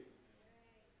you.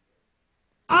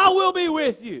 I will be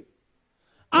with you.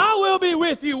 I will be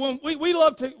with you. When we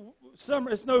love to,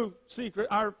 summer, it's no secret,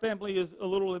 our family is a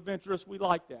little adventurous. We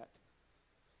like that.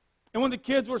 And when the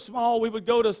kids were small, we would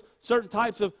go to certain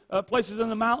types of places in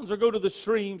the mountains or go to the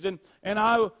streams, and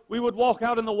we would walk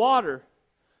out in the water.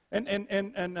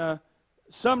 And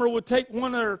Summer would take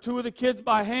one or two of the kids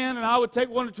by hand, and I would take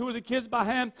one or two of the kids by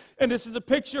hand. And this is a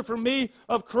picture for me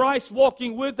of Christ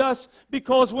walking with us,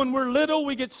 because when we're little,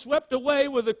 we get swept away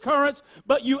with the currents.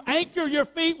 But you anchor your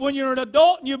feet when you're an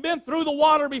adult and you've been through the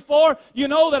water before. You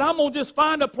know that I'm going to just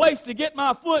find a place to get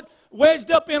my foot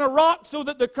wedged up in a rock so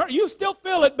that the current, you still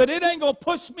feel it, but it ain't going to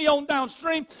push me on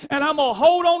downstream. And I'm going to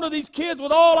hold on to these kids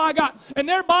with all I got. And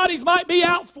their bodies might be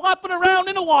out flopping around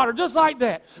in the water just like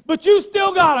that. But you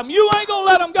still got them. You ain't going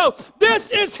to let them go.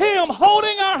 This is Him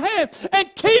holding our hand and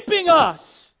keeping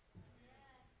us.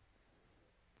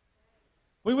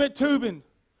 We went tubing.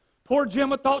 Poor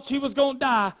Gemma thought she was going to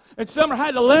die. And Summer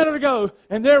had to let her go.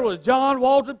 And there was John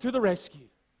Waldrop to the rescue.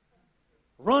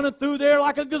 Running through there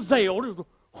like a gazelle.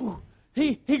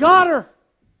 He got her.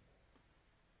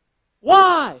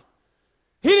 Why?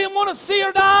 He didn't want to see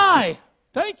her die.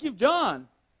 Thank you, John.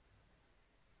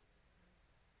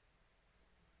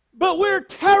 But we're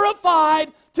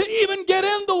terrified to even get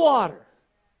in the water.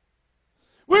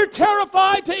 We're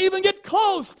terrified to even get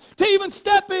close, to even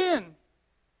step in.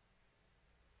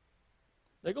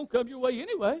 They're going to come your way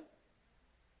anyway.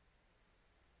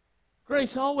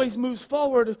 Grace always moves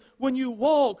forward when you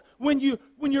walk, when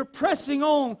you're pressing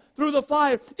on through the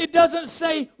fire. It doesn't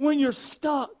say when you're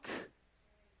stuck.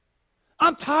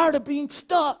 I'm tired of being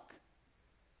stuck.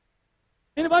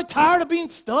 Anybody tired of being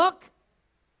stuck?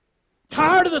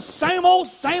 Tired of the same old,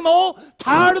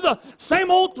 tired of the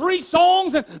same old 3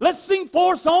 songs, and let's sing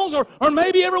 4 songs, or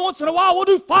maybe every once in a while we'll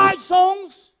do 5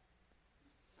 songs.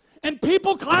 And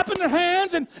people clapping their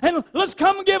hands, and let's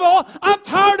come and give all. I'm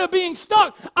tired of being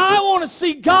stuck. I want to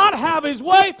see God have His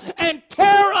way and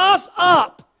tear us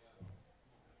up.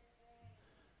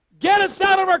 Get us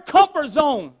out of our comfort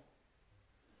zone.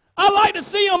 I like to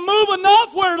see Him move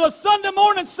enough where the Sunday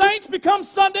morning saints become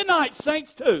Sunday night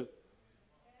saints too.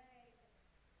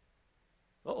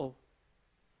 Uh-oh.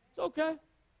 It's okay.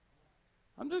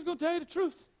 I'm just going to tell you the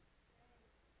truth.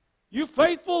 You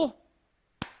faithful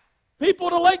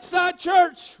people to Lakeside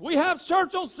Church, we have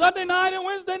church on Sunday night and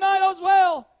Wednesday night as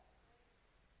well.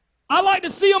 I like to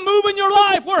see Him move in your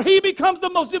life where He becomes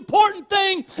the most important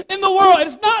thing in the world.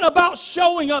 It's not about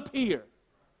showing up here.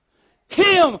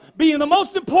 Him being the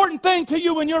most important thing to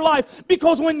you in your life.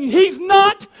 Because when He's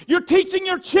not, you're teaching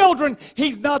your children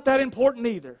He's not that important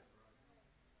either.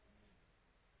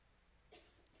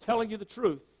 telling you the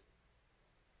truth.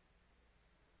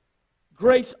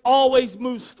 Grace always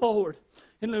moves forward.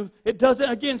 And it doesn't,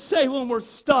 again, say when we're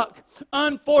stuck.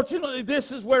 Unfortunately,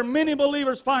 this is where many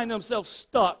believers find themselves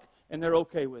stuck, and they're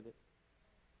okay with it.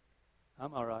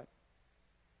 I'm all right.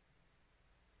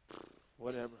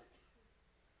 Whatever.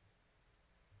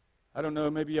 I don't know,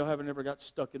 maybe y'all haven't ever got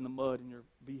stuck in the mud in your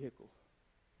vehicle.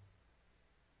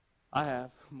 I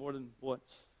have, more than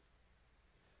once.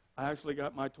 I actually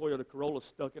got my Toyota Corolla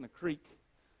stuck in a creek.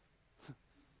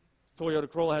 Toyota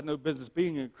Corolla had no business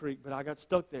being in a creek, but I got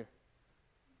stuck there.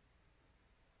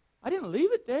 I didn't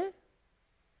leave it there.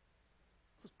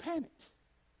 I was panicked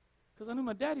because I knew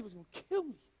my daddy was going to kill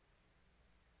me,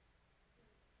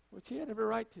 which he had every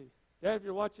right to. Dad, if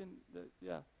you're watching,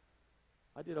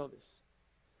 I did all this.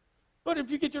 But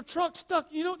if you get your truck stuck,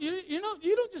 you don't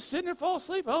just sit in there and fall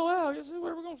asleep. Oh, well, this is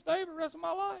where we're going to stay for the rest of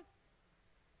my life.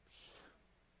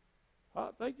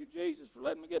 Thank you, Jesus, for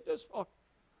letting me get this far.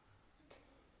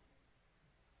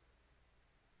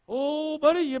 Oh,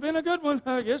 buddy, you've been a good one.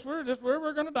 I guess we're just where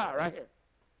we're going to die, right here.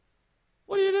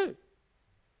 What do?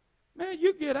 Man,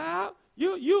 you get out.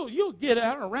 You'll get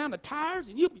out around the tires,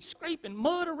 and you'll be scraping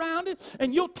mud around it,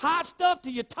 and you'll tie stuff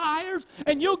to your tires,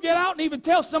 and you'll get out and even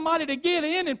tell somebody to get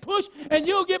in and push, and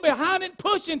you'll get behind it and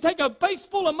push and take a face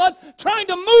full of mud trying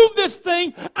to move this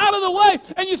thing out of the way,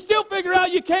 and you still figure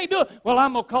out you can't do it. Well,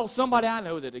 I'm going to call somebody I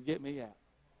know that'll get me out.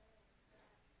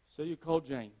 So you call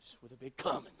James with a big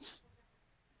Cummins.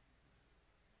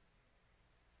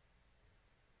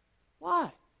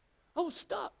 Why? I was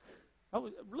stuck.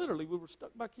 We were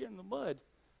stuck back here in the mud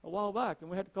a while back, and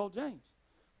we had to call James.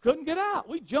 Couldn't get out.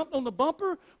 We jumped on the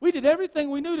bumper. We did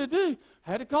everything we knew to do.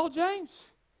 Had to call James.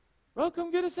 Bro, come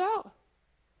get us out.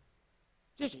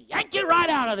 Just yank it right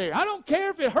out of there. I don't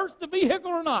care if it hurts the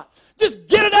vehicle or not. Just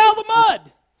get it out of the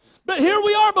mud. But here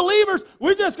we are, believers.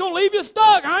 We're just going to leave you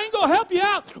stuck. I ain't going to help you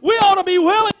out. We ought to be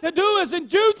willing to do as in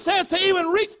Jude says, to even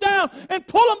reach down and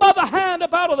pull them by the hand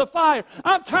up out of the fire.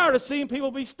 I'm tired of seeing people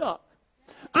be stuck.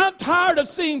 I'm tired of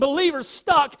seeing believers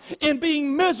stuck in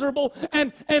being miserable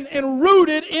and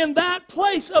rooted in that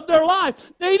place of their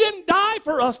life. He didn't die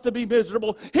for us to be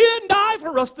miserable. He didn't die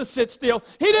for us to sit still.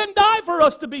 He didn't die for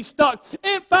us to be stuck.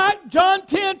 In fact, John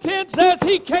 10:10 says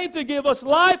He came to give us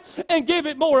life and give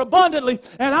it more abundantly.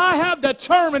 And I have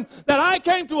determined that I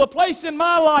came to a place in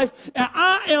my life and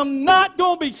I am not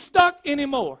going to be stuck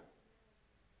anymore.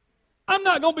 I'm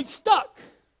not going to be stuck.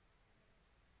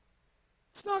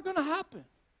 It's not going to happen.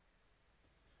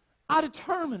 I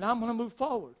determined I'm going to move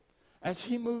forward as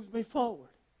He moves me forward.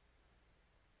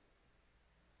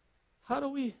 How do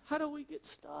we get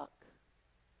stuck?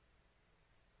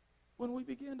 When we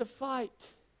begin to fight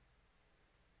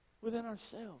within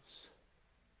ourselves.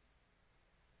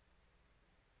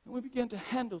 And we begin to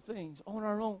handle things on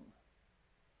our own.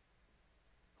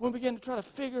 When we begin to try to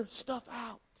figure stuff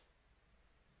out.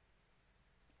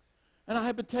 And I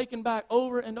have been taken back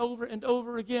over and over and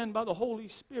over again by the Holy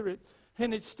Spirit.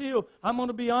 And it's still, I'm going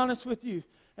to be honest with you.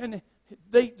 And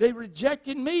they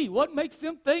rejected me. What makes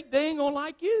them think they ain't going to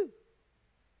like you?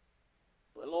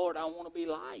 But Lord, I want to be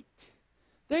liked.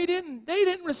 They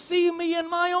didn't receive me in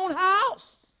my own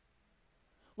house.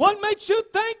 What makes you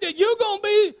think that you're going to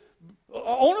be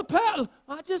on a path?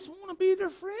 I just want to be their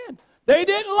friend. They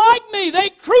didn't like me. They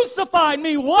crucified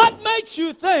me. What makes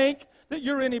you think that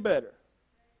you're any better?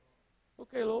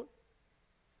 Okay, Lord,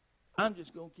 I'm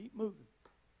just going to keep moving.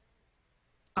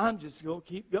 I'm just going to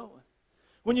keep going.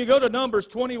 When you go to Numbers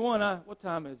 21, what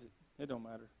time is it? It don't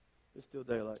matter. It's still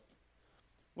daylight.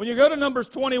 When you go to Numbers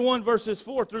 21, verses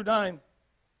 4 through 9,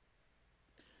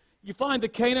 you find the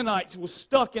Canaanites was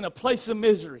stuck in a place of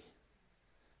misery.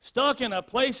 Stuck in a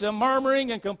place of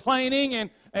murmuring and complaining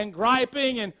and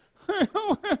griping and I'm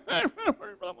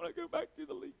going to go back to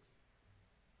the leaks.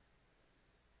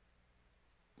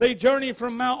 They journeyed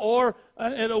from Mount Or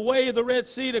and away the Red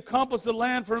Sea to compass the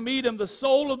land from Edom. The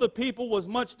soul of the people was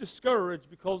much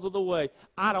discouraged because of the way.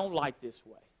 I don't like this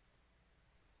way.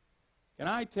 Can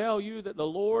I tell you that the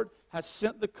Lord has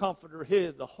sent the Comforter,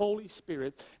 the Holy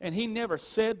Spirit, and He never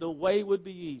said the way would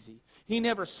be easy. He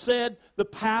never said the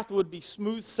path would be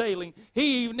smooth sailing.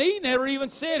 He never even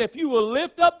said, if you will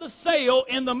lift up the sail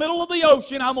in the middle of the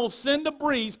ocean, I'm going to send a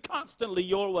breeze constantly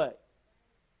your way.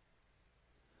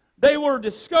 They were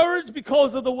discouraged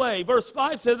because of the way. Verse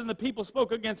 5 said, and the people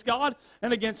spoke against God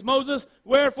and against Moses.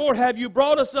 Wherefore have you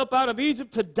brought us up out of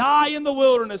Egypt to die in the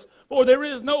wilderness? For there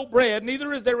is no bread,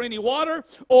 neither is there any water,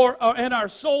 and our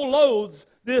soul loathes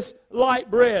this light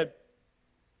bread.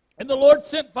 And the Lord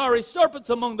sent fiery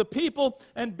serpents among the people,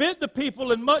 and bit the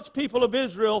people, and much people of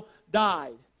Israel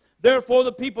died. Therefore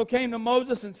the people came to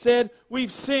Moses and said,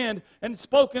 we've sinned and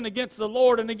spoken against the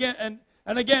Lord and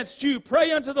against you.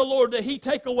 Pray unto the Lord that he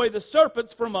take away the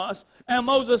serpents from us. And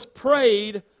Moses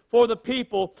prayed for the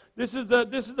people. This is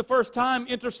the first time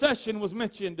intercession was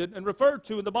mentioned and referred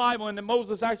to in the Bible, and then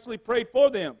Moses actually prayed for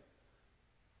them.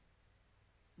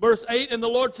 Verse 8, and the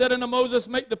Lord said unto Moses,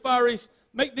 make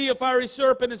thee a fiery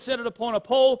serpent and set it upon a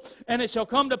pole, and it shall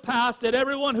come to pass that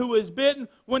everyone who is bitten,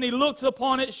 when he looks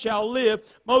upon it, shall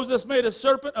live. Moses made a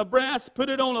serpent of brass, put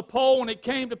it on a pole, and it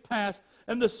came to pass.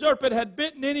 And the serpent had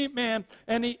bitten any man,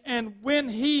 and when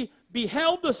he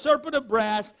beheld the serpent of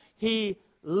brass, he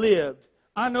lived.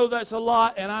 I know that's a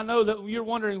lot, and I know that you're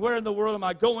wondering, where in the world am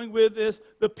I going with this?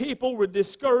 The people were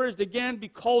discouraged again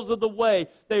because of the way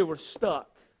they were stuck.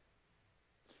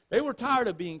 They were tired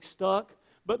of being stuck,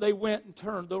 but they went and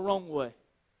turned the wrong way.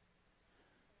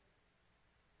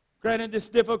 Granted, this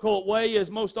difficult way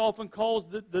is most often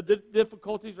caused, the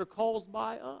difficulties are caused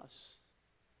by us.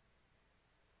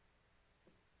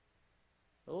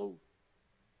 Hello?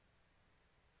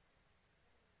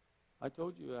 I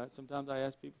told you, sometimes I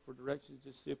ask people for directions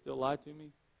just to see if they'll lie to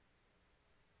me.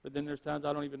 But then there's times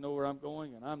I don't even know where I'm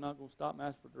going, and I'm not going to stop and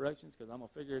ask for directions because I'm going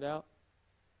to figure it out.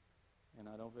 And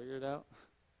I don't figure it out.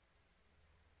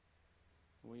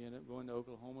 We ended up going to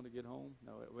Oklahoma to get home.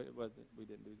 No, it wasn't. We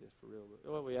didn't do this for real.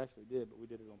 Well, we actually did, but we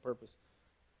did it on purpose.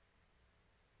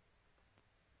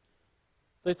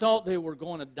 They thought they were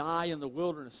going to die in the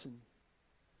wilderness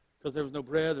because there was no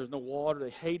bread, there was no water.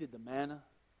 They hated the manna.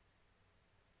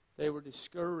 They were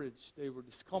discouraged. They were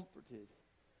discomforted.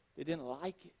 They didn't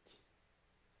like it.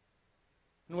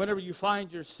 And whenever you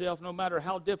find yourself, no matter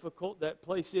how difficult that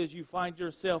place is you find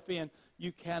yourself in,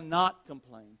 you cannot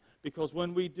complain. Because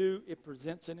when we do, it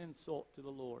presents an insult to the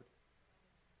Lord.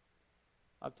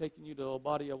 I've taken you to a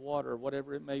body of water,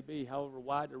 whatever it may be, however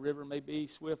wide the river may be,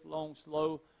 swift, long,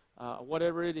 slow,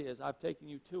 whatever it is. I've taken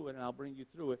you to it, and I'll bring you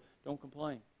through it. Don't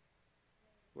complain.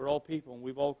 We're all people, and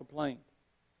we've all complained.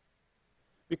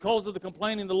 Because of the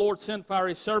complaining, the Lord sent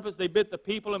fiery serpents. They bit the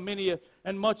people,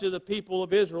 and much of the people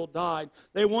of Israel died.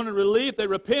 They wanted relief. They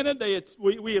repented.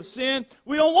 We have sinned.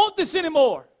 We don't want this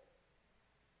anymore.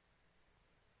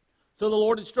 So the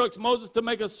Lord instructs Moses to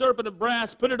make a serpent of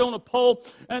brass, put it on a pole,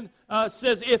 and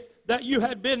says, if that you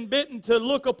had been bitten to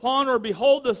look upon or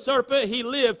behold the serpent, he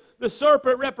lived. The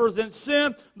serpent represents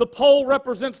sin. The pole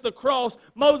represents the cross.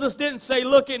 Moses didn't say,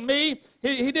 look at me.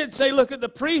 He didn't say, look at the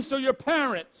priests or your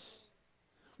parents.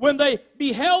 When they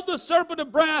beheld the serpent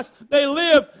of brass, they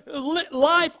lived.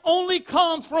 Life only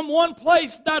comes from one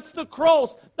place. That's the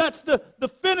cross. That's the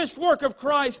finished work of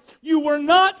Christ. You were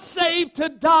not saved to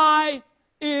die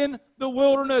in the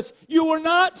wilderness. You were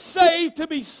not saved to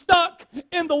be stuck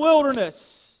in the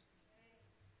wilderness.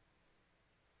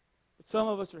 But some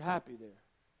of us are happy there.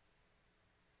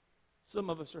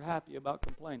 Some of us are happy about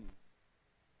complaining.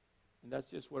 And that's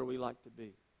just where we like to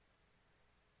be.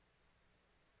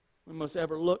 We must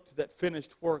ever look to that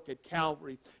finished work at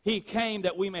Calvary. He came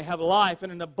that we may have life,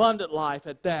 and an abundant life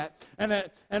at that.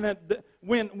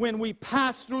 When we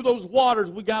pass through those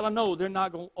waters, we got to know they're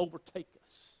not going to overtake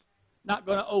us. Not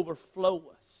going to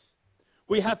overflow us.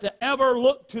 We have to ever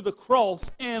look to the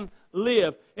cross and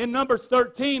live. In Numbers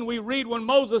 13, we read when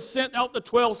Moses sent out the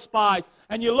 12 spies.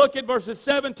 And you look at verses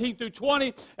 17 through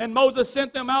 20, and Moses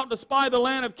sent them out to spy the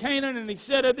land of Canaan, and he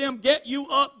said to them, get you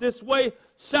up this way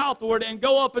southward and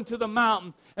go up into the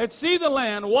mountain and see the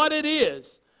land, what it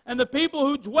is, and the people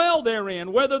who dwell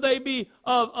therein, whether they be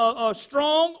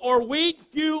strong or weak,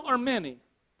 few or many.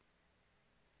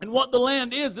 And what the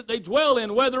land is that they dwell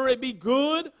in, whether it be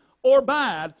good or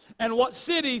bad, and what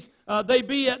cities they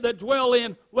be at that dwell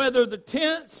in, whether the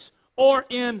tents or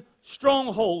in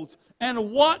strongholds,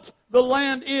 and what the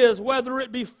land is, whether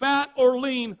it be fat or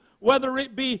lean, whether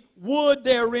it be wood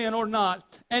therein or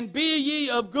not. And be ye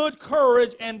of good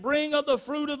courage, and bring of the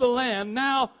fruit of the land.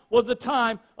 Now was the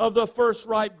time of the first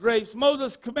ripe grapes.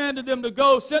 Moses commanded them to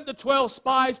go, sent the 12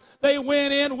 spies. They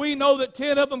went in. We know that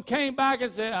 10 of them came back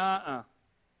and said,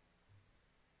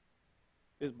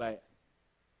 It's bad.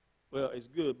 Well, it's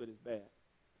good, but it's bad.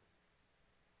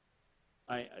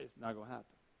 It's not going to happen.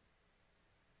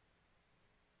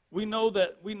 We know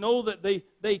that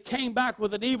they came back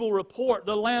with an evil report.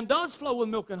 The land does flow with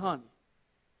milk and honey.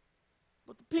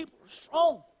 But the people are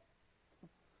strong.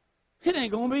 It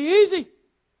ain't going to be easy.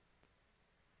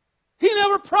 He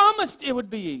never promised it would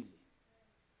be easy.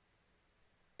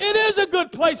 It is a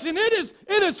good place, and it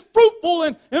is fruitful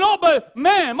and all, but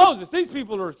man, Moses, these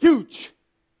people are huge.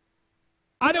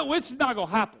 It's not going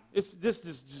to happen. This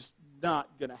is just not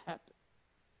going to happen.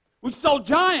 We saw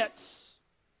giants.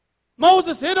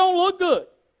 Moses, it don't look good.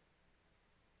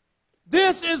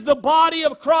 This is the body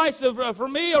of Christ. For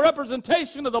me, a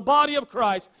representation of the body of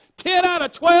Christ. 10 out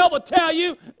of 12 will tell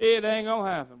you, it ain't going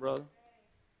to happen, brother.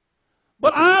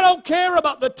 But I don't care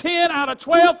about the 10 out of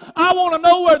 12. I want to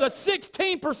know where the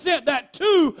 16%, that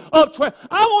 2 of 12,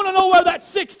 I want to know where that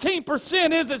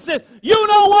 16% is that says, you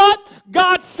know what?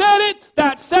 God said it.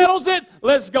 That settles it.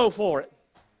 Let's go for it.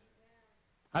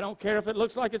 I don't care if it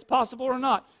looks like it's possible or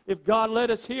not. If God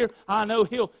led us here, I know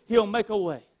He'll make a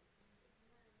way.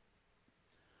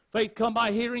 Faith come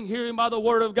by hearing, hearing by the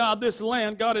word of God. This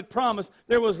land God had promised.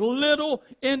 There was little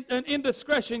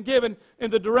indiscretion given in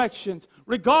the directions.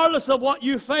 Regardless of what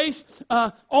you face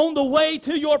on the way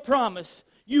to your promise,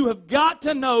 you have got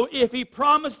to know if He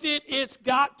promised it, it's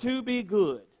got to be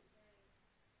good.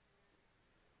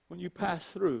 When you pass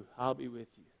through, I'll be with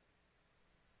you.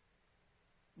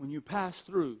 When you pass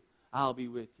through, I'll be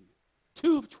with you.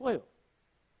 2 of 12.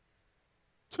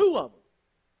 2 of them.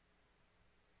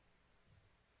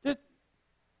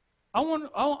 I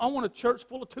want a church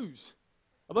full of 2s,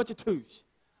 a bunch of 2s.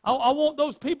 I want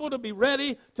those people to be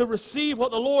ready to receive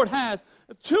what the Lord has.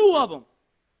 2 of them.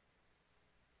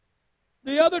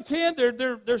 The other 10,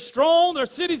 they're strong. Their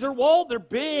cities are walled. They're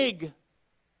big.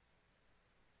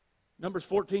 Numbers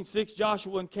 14:6,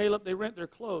 Joshua and Caleb, they rent their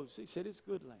clothes. They said, it's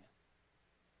good land.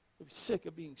 They were sick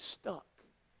of being stuck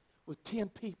with 10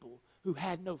 people who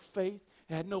had no faith,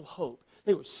 had no hope.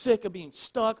 They were sick of being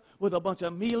stuck with a bunch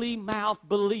of mealy-mouthed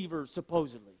believers,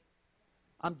 supposedly.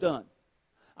 I'm done.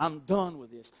 I'm done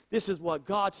with this. This is what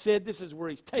God said. This is where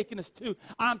He's taking us to.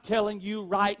 I'm telling you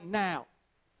right now,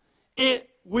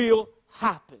 it will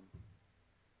happen.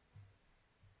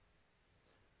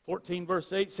 14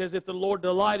 verse 8 says, if the Lord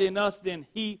delight in us, then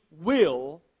He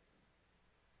will.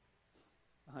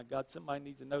 God, somebody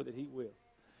needs to know that He will.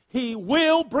 He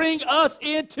will bring us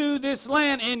into this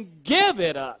land and give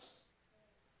it us.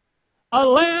 A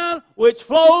land which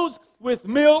flows with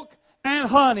milk and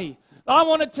honey. I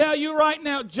want to tell you right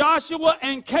now, Joshua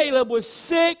and Caleb were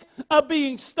sick of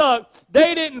being stuck.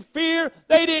 They didn't fear.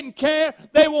 They didn't care.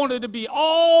 They wanted to be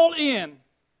all in.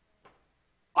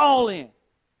 All in.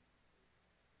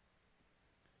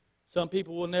 Some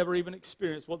people will never even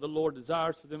experience what the Lord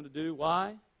desires for them to do.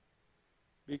 Why?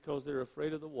 Because they're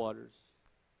afraid of the waters,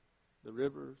 the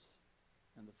rivers,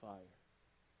 and the fire.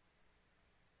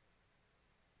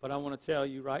 But I want to tell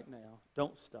you right now,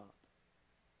 don't stop.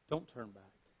 Don't turn back.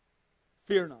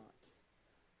 Fear not.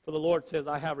 For the Lord says,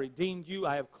 I have redeemed you.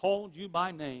 I have called you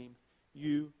by name.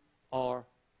 You are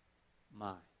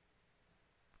mine.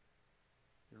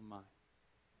 You're mine.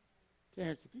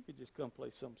 Terrence, if you could just come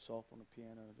play some soft on the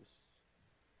piano.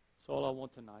 That's all I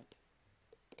want tonight.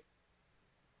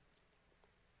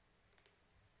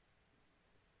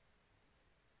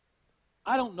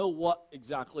 I don't know what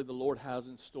exactly the Lord has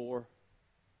in store.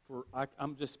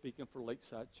 I'm just speaking for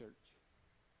Lakeside Church.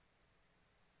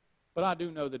 But I do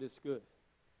know that it's good.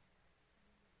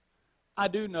 I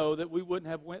do know that we wouldn't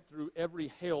have went through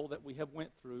every hell that we have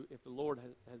went through if the Lord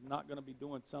has not going to be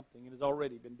doing something and has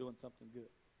already been doing something good.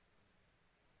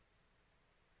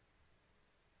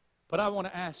 But I want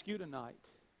to ask you tonight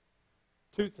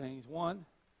 2 things. 1,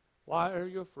 why are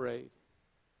you afraid?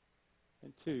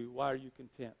 And 2, why are you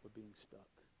content with being stuck?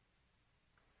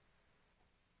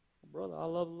 Brother, I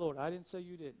love the Lord. I didn't say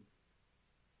you didn't.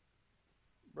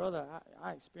 Brother,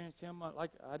 I experienced Him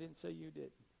like I didn't say you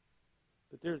didn't.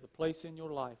 But there's a place in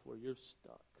your life where you're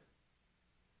stuck.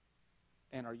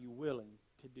 And are you willing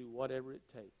to do whatever it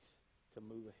takes to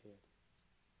move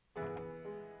ahead?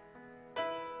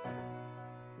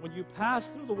 When you pass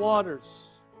through the waters,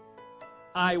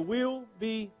 I will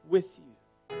be with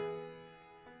you.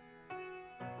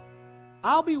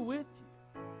 I'll be with you.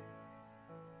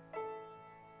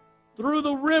 Through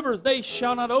the rivers, they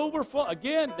shall not overflow.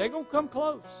 Again, they're going to come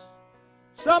close.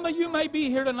 Some of you may be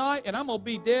here tonight, and I'm going to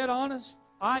be dead honest.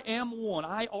 I am one.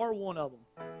 I are one of them.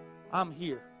 I'm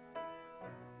here.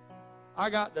 I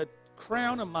got the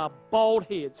crown of my bald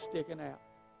head sticking out.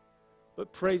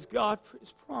 But praise God for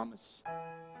His promise.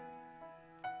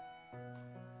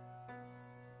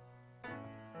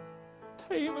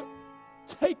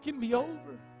 Taking me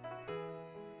over.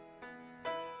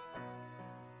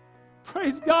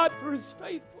 Praise God for His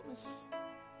faithfulness.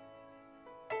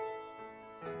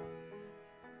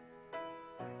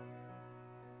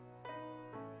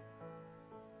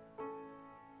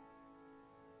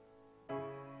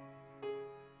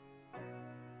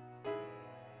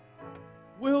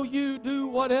 Will you do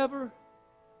whatever?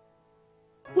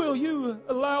 Will you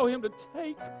allow Him to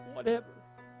take whatever?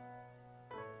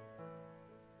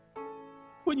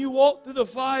 When you walk through the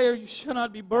fire, you shall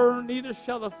not be burned, neither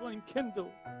shall the flame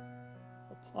kindle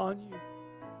upon you.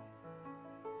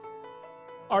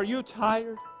 Are you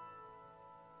tired?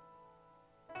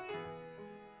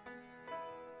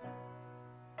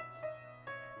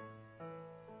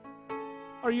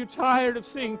 Are you tired of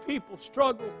seeing people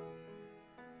struggle?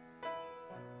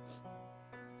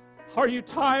 Are you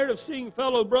tired of seeing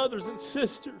fellow brothers and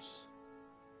sisters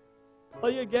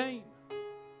play a game?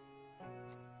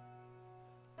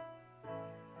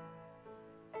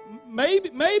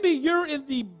 Maybe you're in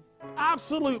the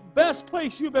absolute best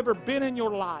place you've ever been in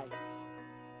your life.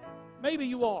 Maybe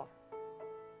you are.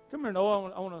 Come here,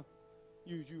 Noah. I want to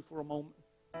use you for a moment.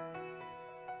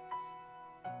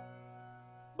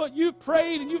 But you've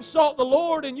prayed and you've sought the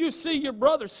Lord and you see your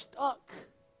brother stuck.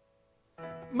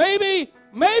 Maybe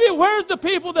where's the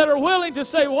people that are willing to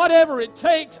say, whatever it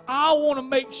takes, I want to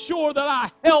make sure that I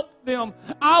help them.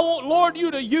 I want, Lord,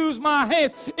 you to use my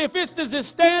hands. If it's to just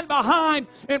stand behind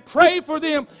and pray for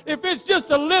them, if it's just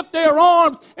to lift their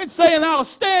arms and saying, I'll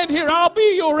stand here, I'll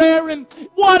be your Aaron,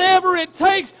 whatever it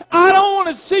takes, I don't want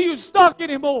to see you stuck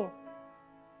anymore.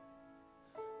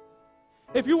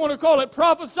 If you want to call it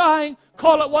prophesying,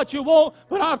 call it what you want.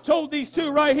 But I've told these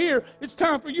two right here, it's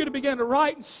time for you to begin to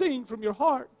write and sing from your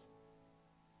heart.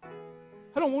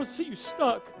 I don't want to see you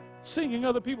stuck singing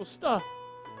other people's stuff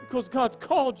because God's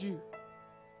called you.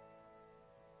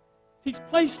 He's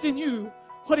placed in you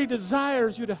what He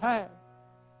desires you to have.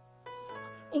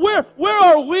 Where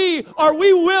are we? Are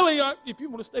we willing? If you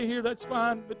want to stay here, that's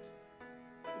fine, but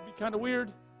it'd be kind of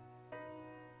weird.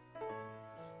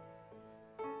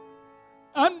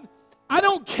 I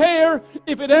don't care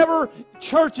if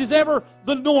church is ever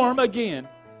the norm again.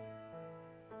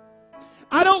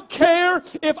 I don't care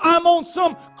if I'm on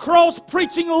some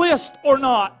cross-preaching list or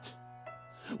not.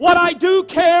 What I do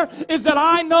care is that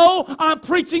I know I'm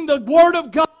preaching the Word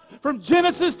of God from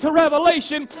Genesis to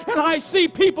Revelation, and I see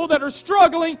people that are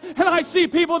struggling, and I see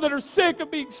people that are sick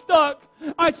of being stuck.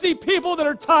 I see people that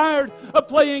are tired of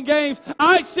playing games.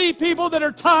 I see people that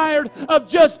are tired of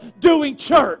just doing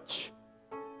church.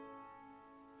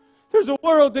 There's a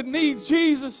world that needs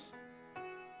Jesus.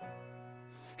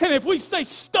 And if we stay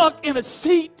stuck in a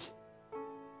seat,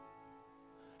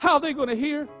 how are they going to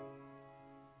hear?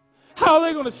 How are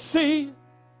they going to see?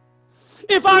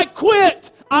 If I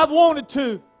quit, I've wanted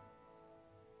to.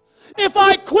 If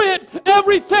I quit,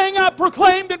 everything I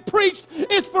proclaimed and preached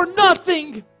is for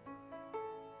nothing.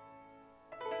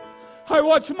 I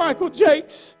watched Michael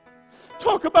Jakes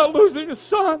talk about losing a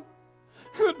son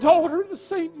and a daughter in the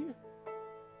same year.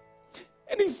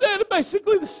 And he said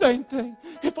basically the same thing.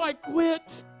 If I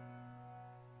quit.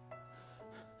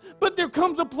 But there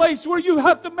comes a place where you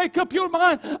have to make up your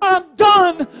mind. I'm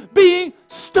done being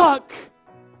stuck.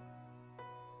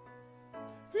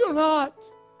 If you're not,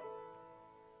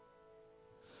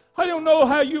 I don't know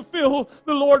how you feel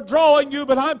the Lord drawing you,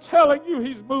 but I'm telling you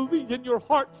He's moving in your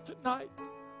hearts tonight.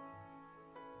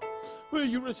 Will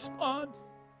you respond?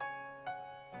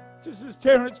 This is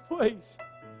Terrence Place.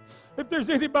 If there's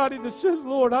anybody that says,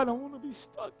 Lord, I don't want to be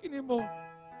stuck anymore.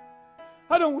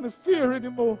 I don't want to fear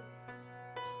anymore.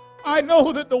 I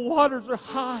know that the waters are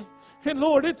high. And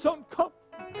Lord, it's uncomfortable.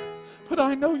 But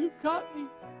I know you got me.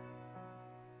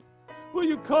 Will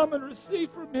you come and receive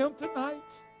from Him tonight?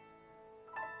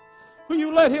 Will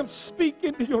you let Him speak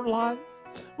into your life?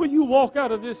 Will you walk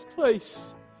out of this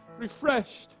place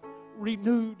refreshed,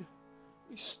 renewed,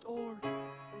 restored?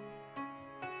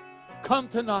 Come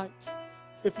tonight,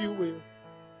 if you will.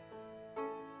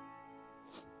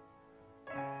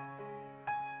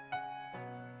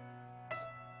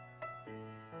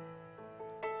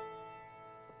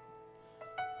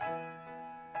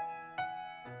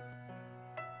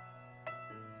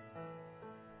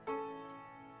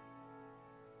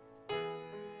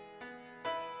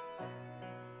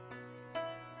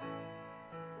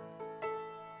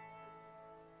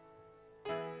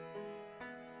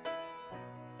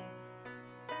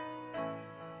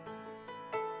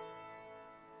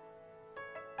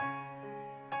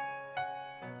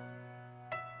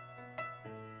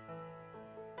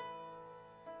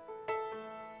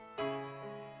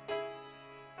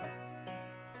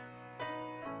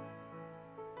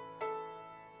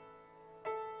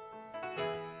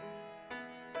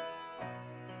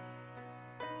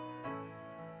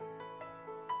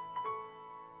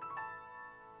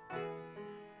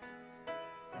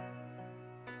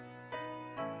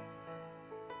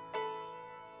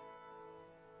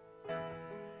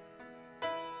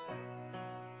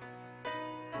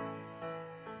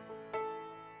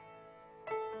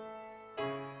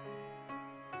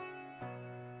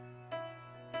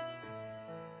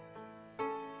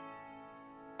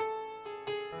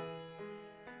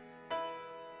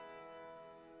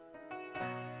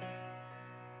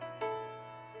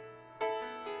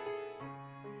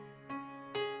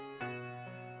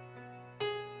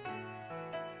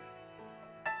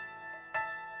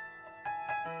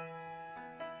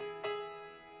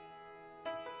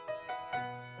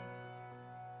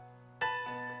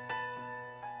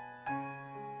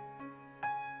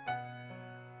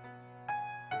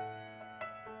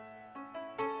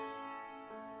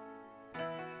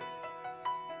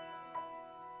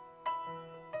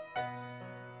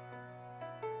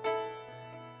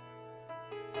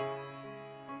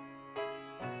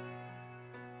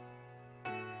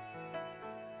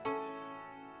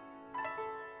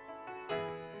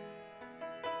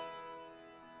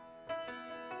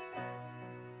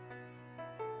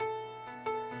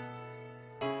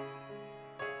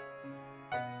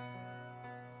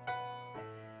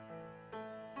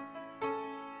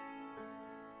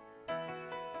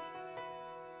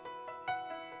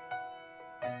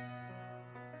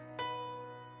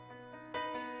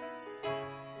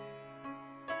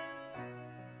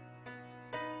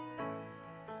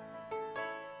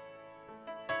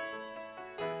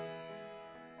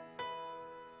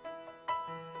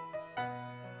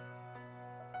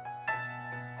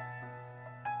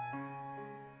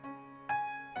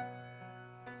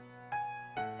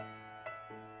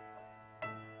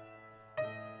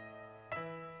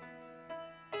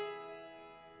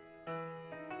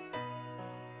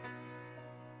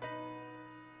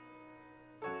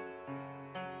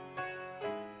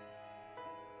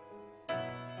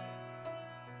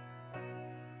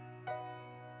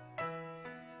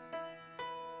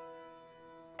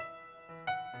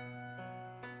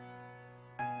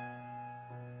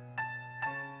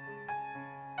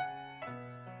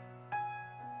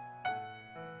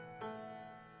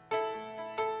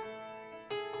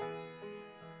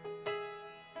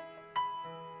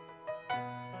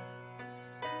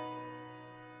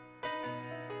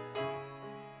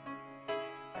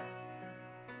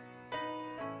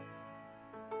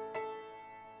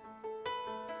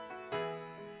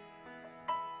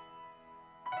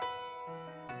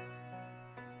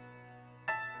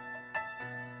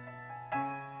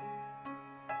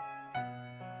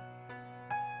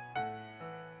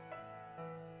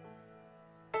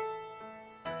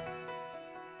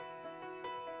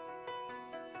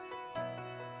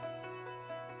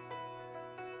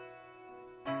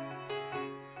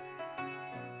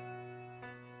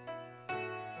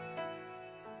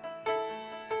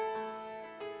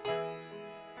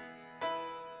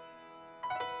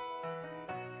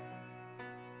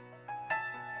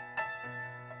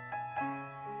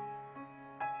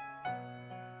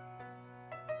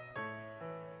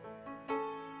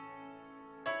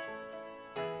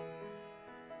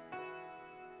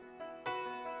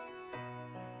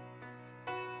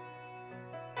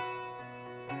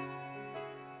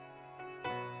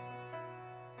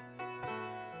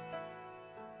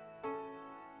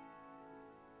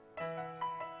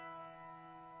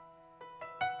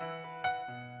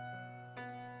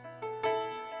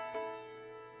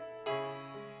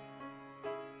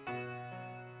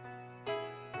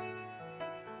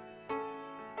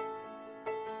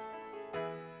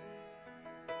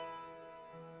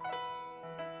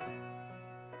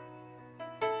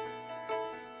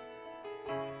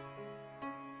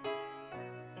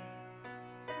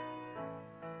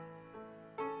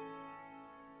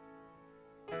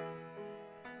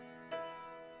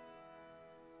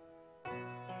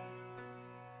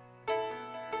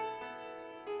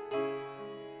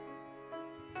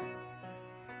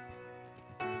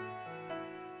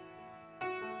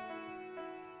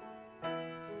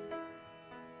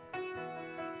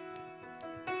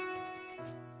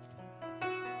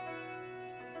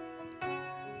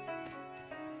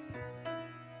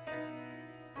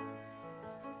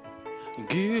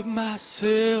 give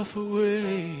myself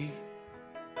away.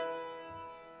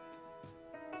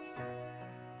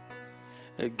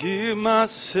 I give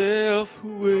myself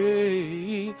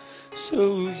away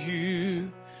so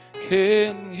you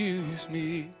can use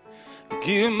me. I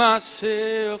give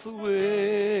myself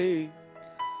away.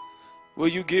 Will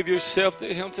you give yourself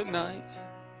to Him tonight?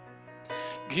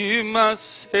 Give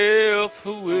myself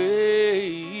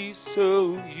away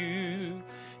so you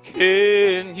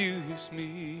can use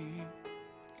me.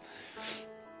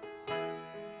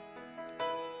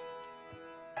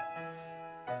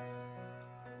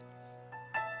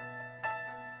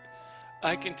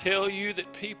 I can tell you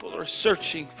that people are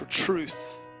searching for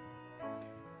truth.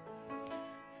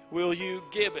 Will you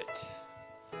give it?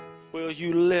 Will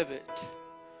you live it?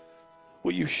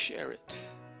 Will you share it?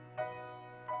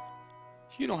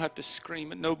 You don't have to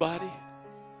scream at nobody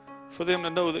for them to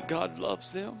know that God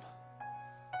loves them.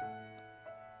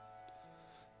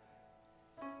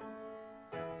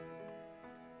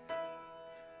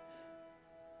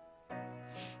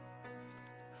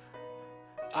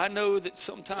 I know that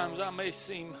sometimes I may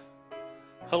seem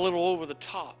a little over the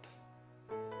top,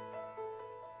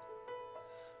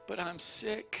 but I'm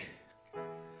sick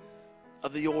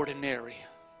of the ordinary.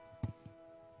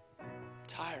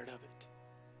 Tired of it.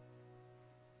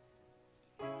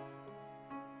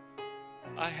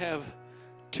 I have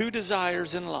two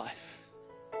desires in life.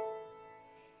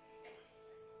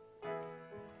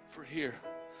 For here,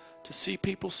 to see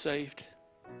people saved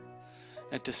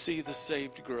and to see the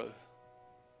saved grow.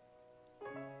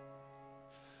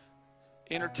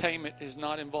 Entertainment is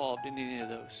not involved in any of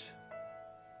those.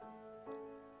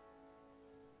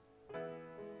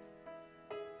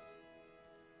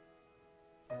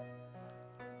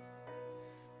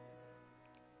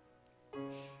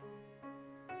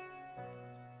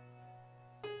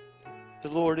 The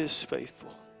Lord is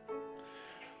faithful.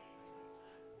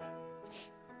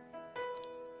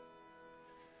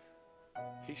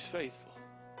 He's faithful.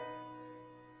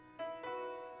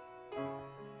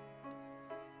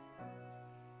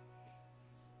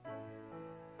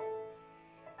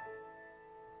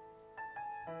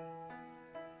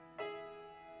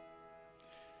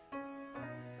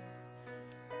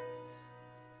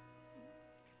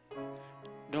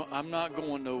 No, I'm not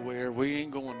going nowhere. We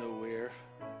ain't going nowhere.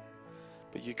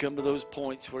 But you come to those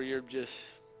points where you're just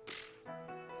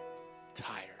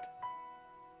tired.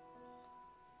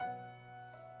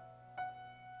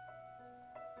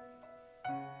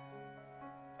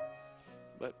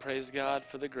 But praise God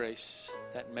for the grace,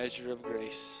 that measure of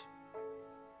grace,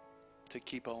 to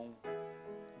keep on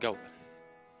going.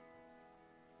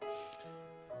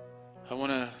 I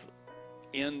want to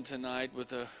end tonight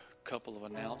with a couple of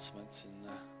announcements, and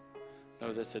I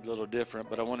know that's a little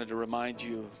different, but I wanted to remind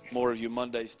you, more of you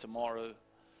Mondays tomorrow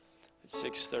at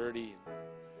 6:30.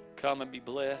 Come and be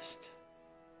blessed.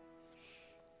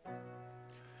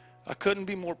 I couldn't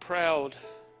be more proud.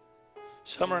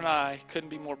 Summer and I couldn't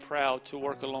be more proud to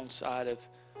work alongside of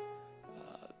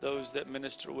those that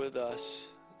minister with us,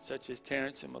 such as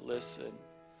Terrence and Melissa, and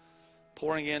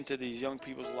pouring into these young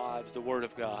people's lives the Word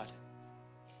of God.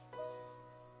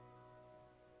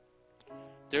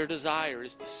 Their desire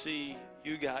is to see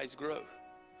you guys grow.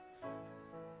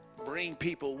 Bring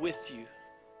people with you.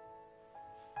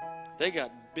 They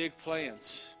got big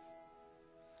plans.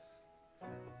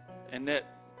 And that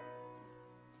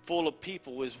full of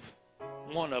people is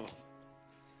one of them.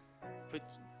 But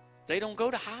they don't go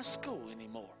to high school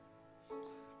anymore.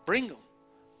 Bring them.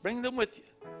 Bring them with you.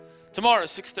 Tomorrow,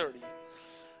 6:30.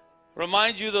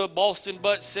 Remind you the Boston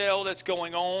butt sale that's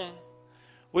going on.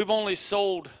 We've only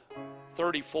sold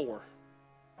 34.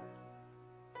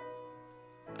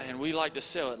 And we like to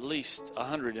sell at least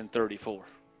 134.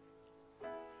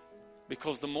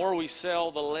 Because the more we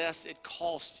sell, the less it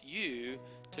costs you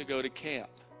to go to camp.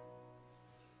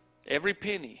 Every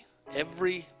penny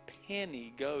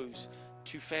goes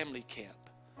to family camp.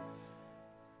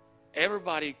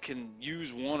 Everybody can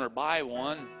use one or buy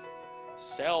one,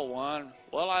 sell one.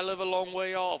 Well, I live a long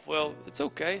way off. Well, it's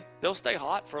okay. They'll stay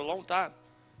hot for a long time.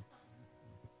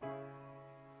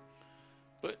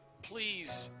 But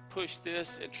please push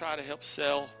this and try to help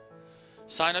sell.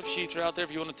 Sign-up sheets are out there.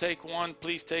 If you want to take one,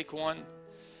 please take one.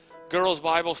 Girls'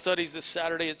 Bible studies this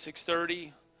Saturday at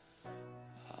 6:30.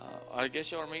 I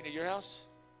guess y'all are meeting at your house?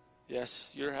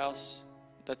 Yes, your house.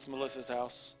 That's Melissa's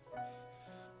house.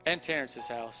 And Terrence's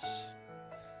house.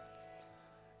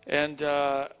 And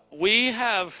we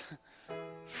have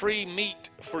free meat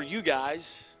for you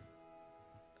guys.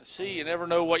 See, you never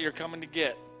know what you're coming to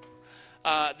get.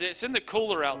 It's in the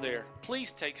cooler out there.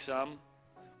 Please take some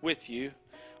with you.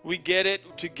 We get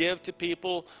it to give to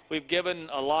people. We've given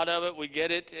a lot of it. We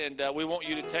get it, and we want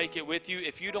you to take it with you.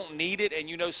 If you don't need it and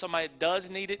you know somebody that does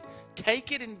need it,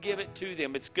 take it and give it to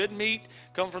them. It's good meat.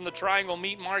 Come from the Triangle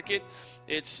Meat Market.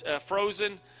 It's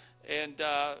frozen, and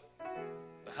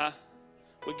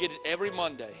we get it every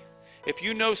Monday. If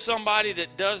you know somebody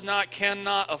that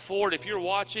cannot afford, if you're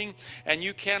watching and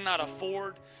you cannot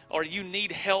afford or you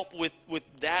need help with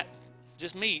that,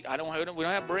 just meat. We don't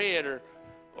have bread or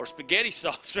spaghetti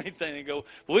sauce or anything. And go,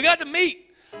 well, we got the meat.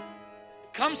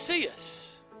 Come see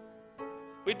us.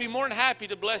 We'd be more than happy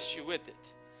to bless you with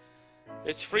it.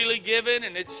 It's freely given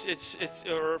and it's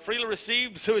freely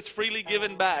received, so it's freely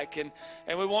given back. And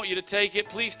we want you to take it.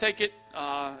 Please take it.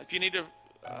 If you need to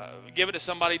give it to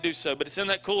somebody, do so. But it's in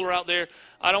that cooler out there.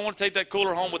 I don't want to take that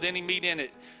cooler home with any meat in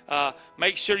it.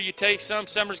 Make sure you take some.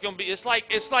 Summer's going to be. It's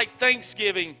like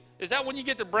Thanksgiving. Is that when you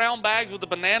get the brown bags with the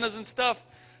bananas and stuff?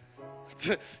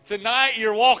 Tonight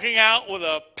you're walking out with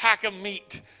a pack of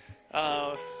meat.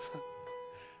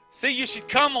 See, you should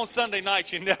come on Sunday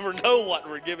nights. You never know what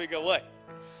we're giving away.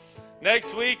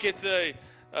 Next week it's a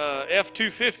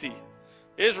F-250.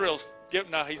 Israel's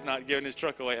giving. No, he's not giving his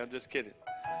truck away. I'm just kidding.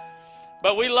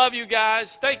 But we love you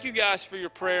guys. Thank you guys for your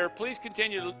prayer. Please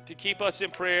continue to keep us in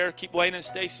prayer. Keep Wayne and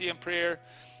Stacy in prayer.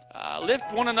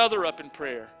 Lift one another up in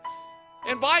prayer.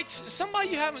 Invite somebody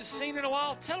you haven't seen in a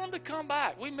while. Tell them to come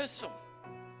back. We miss them.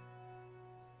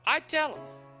 I tell them.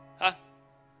 Huh?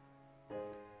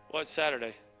 What,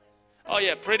 Saturday? Oh,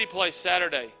 yeah, Pretty Place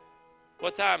Saturday.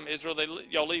 What time, Israel,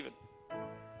 y'all leaving?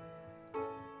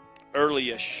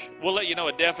 Early-ish. We'll let you know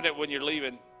a definite when you're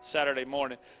leaving Saturday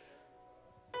morning.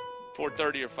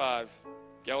 4:30 or 5.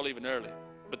 Y'all leaving early.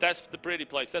 But that's the Pretty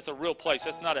Place. That's a real place.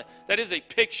 That is a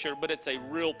picture, but it's a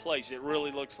real place. It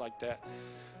really looks like that.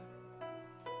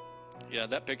 Yeah,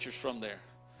 that picture's from there.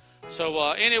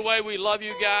 So anyway, we love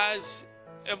you guys.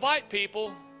 Invite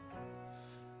people.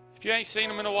 If you ain't seen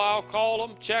them in a while, call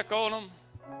them, check on them.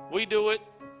 We do it,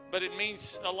 but it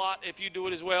means a lot if you do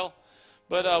it as well.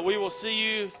 But we will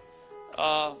see you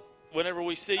whenever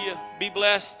we see you. Be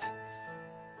blessed,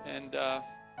 and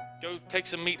go take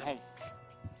some meat home.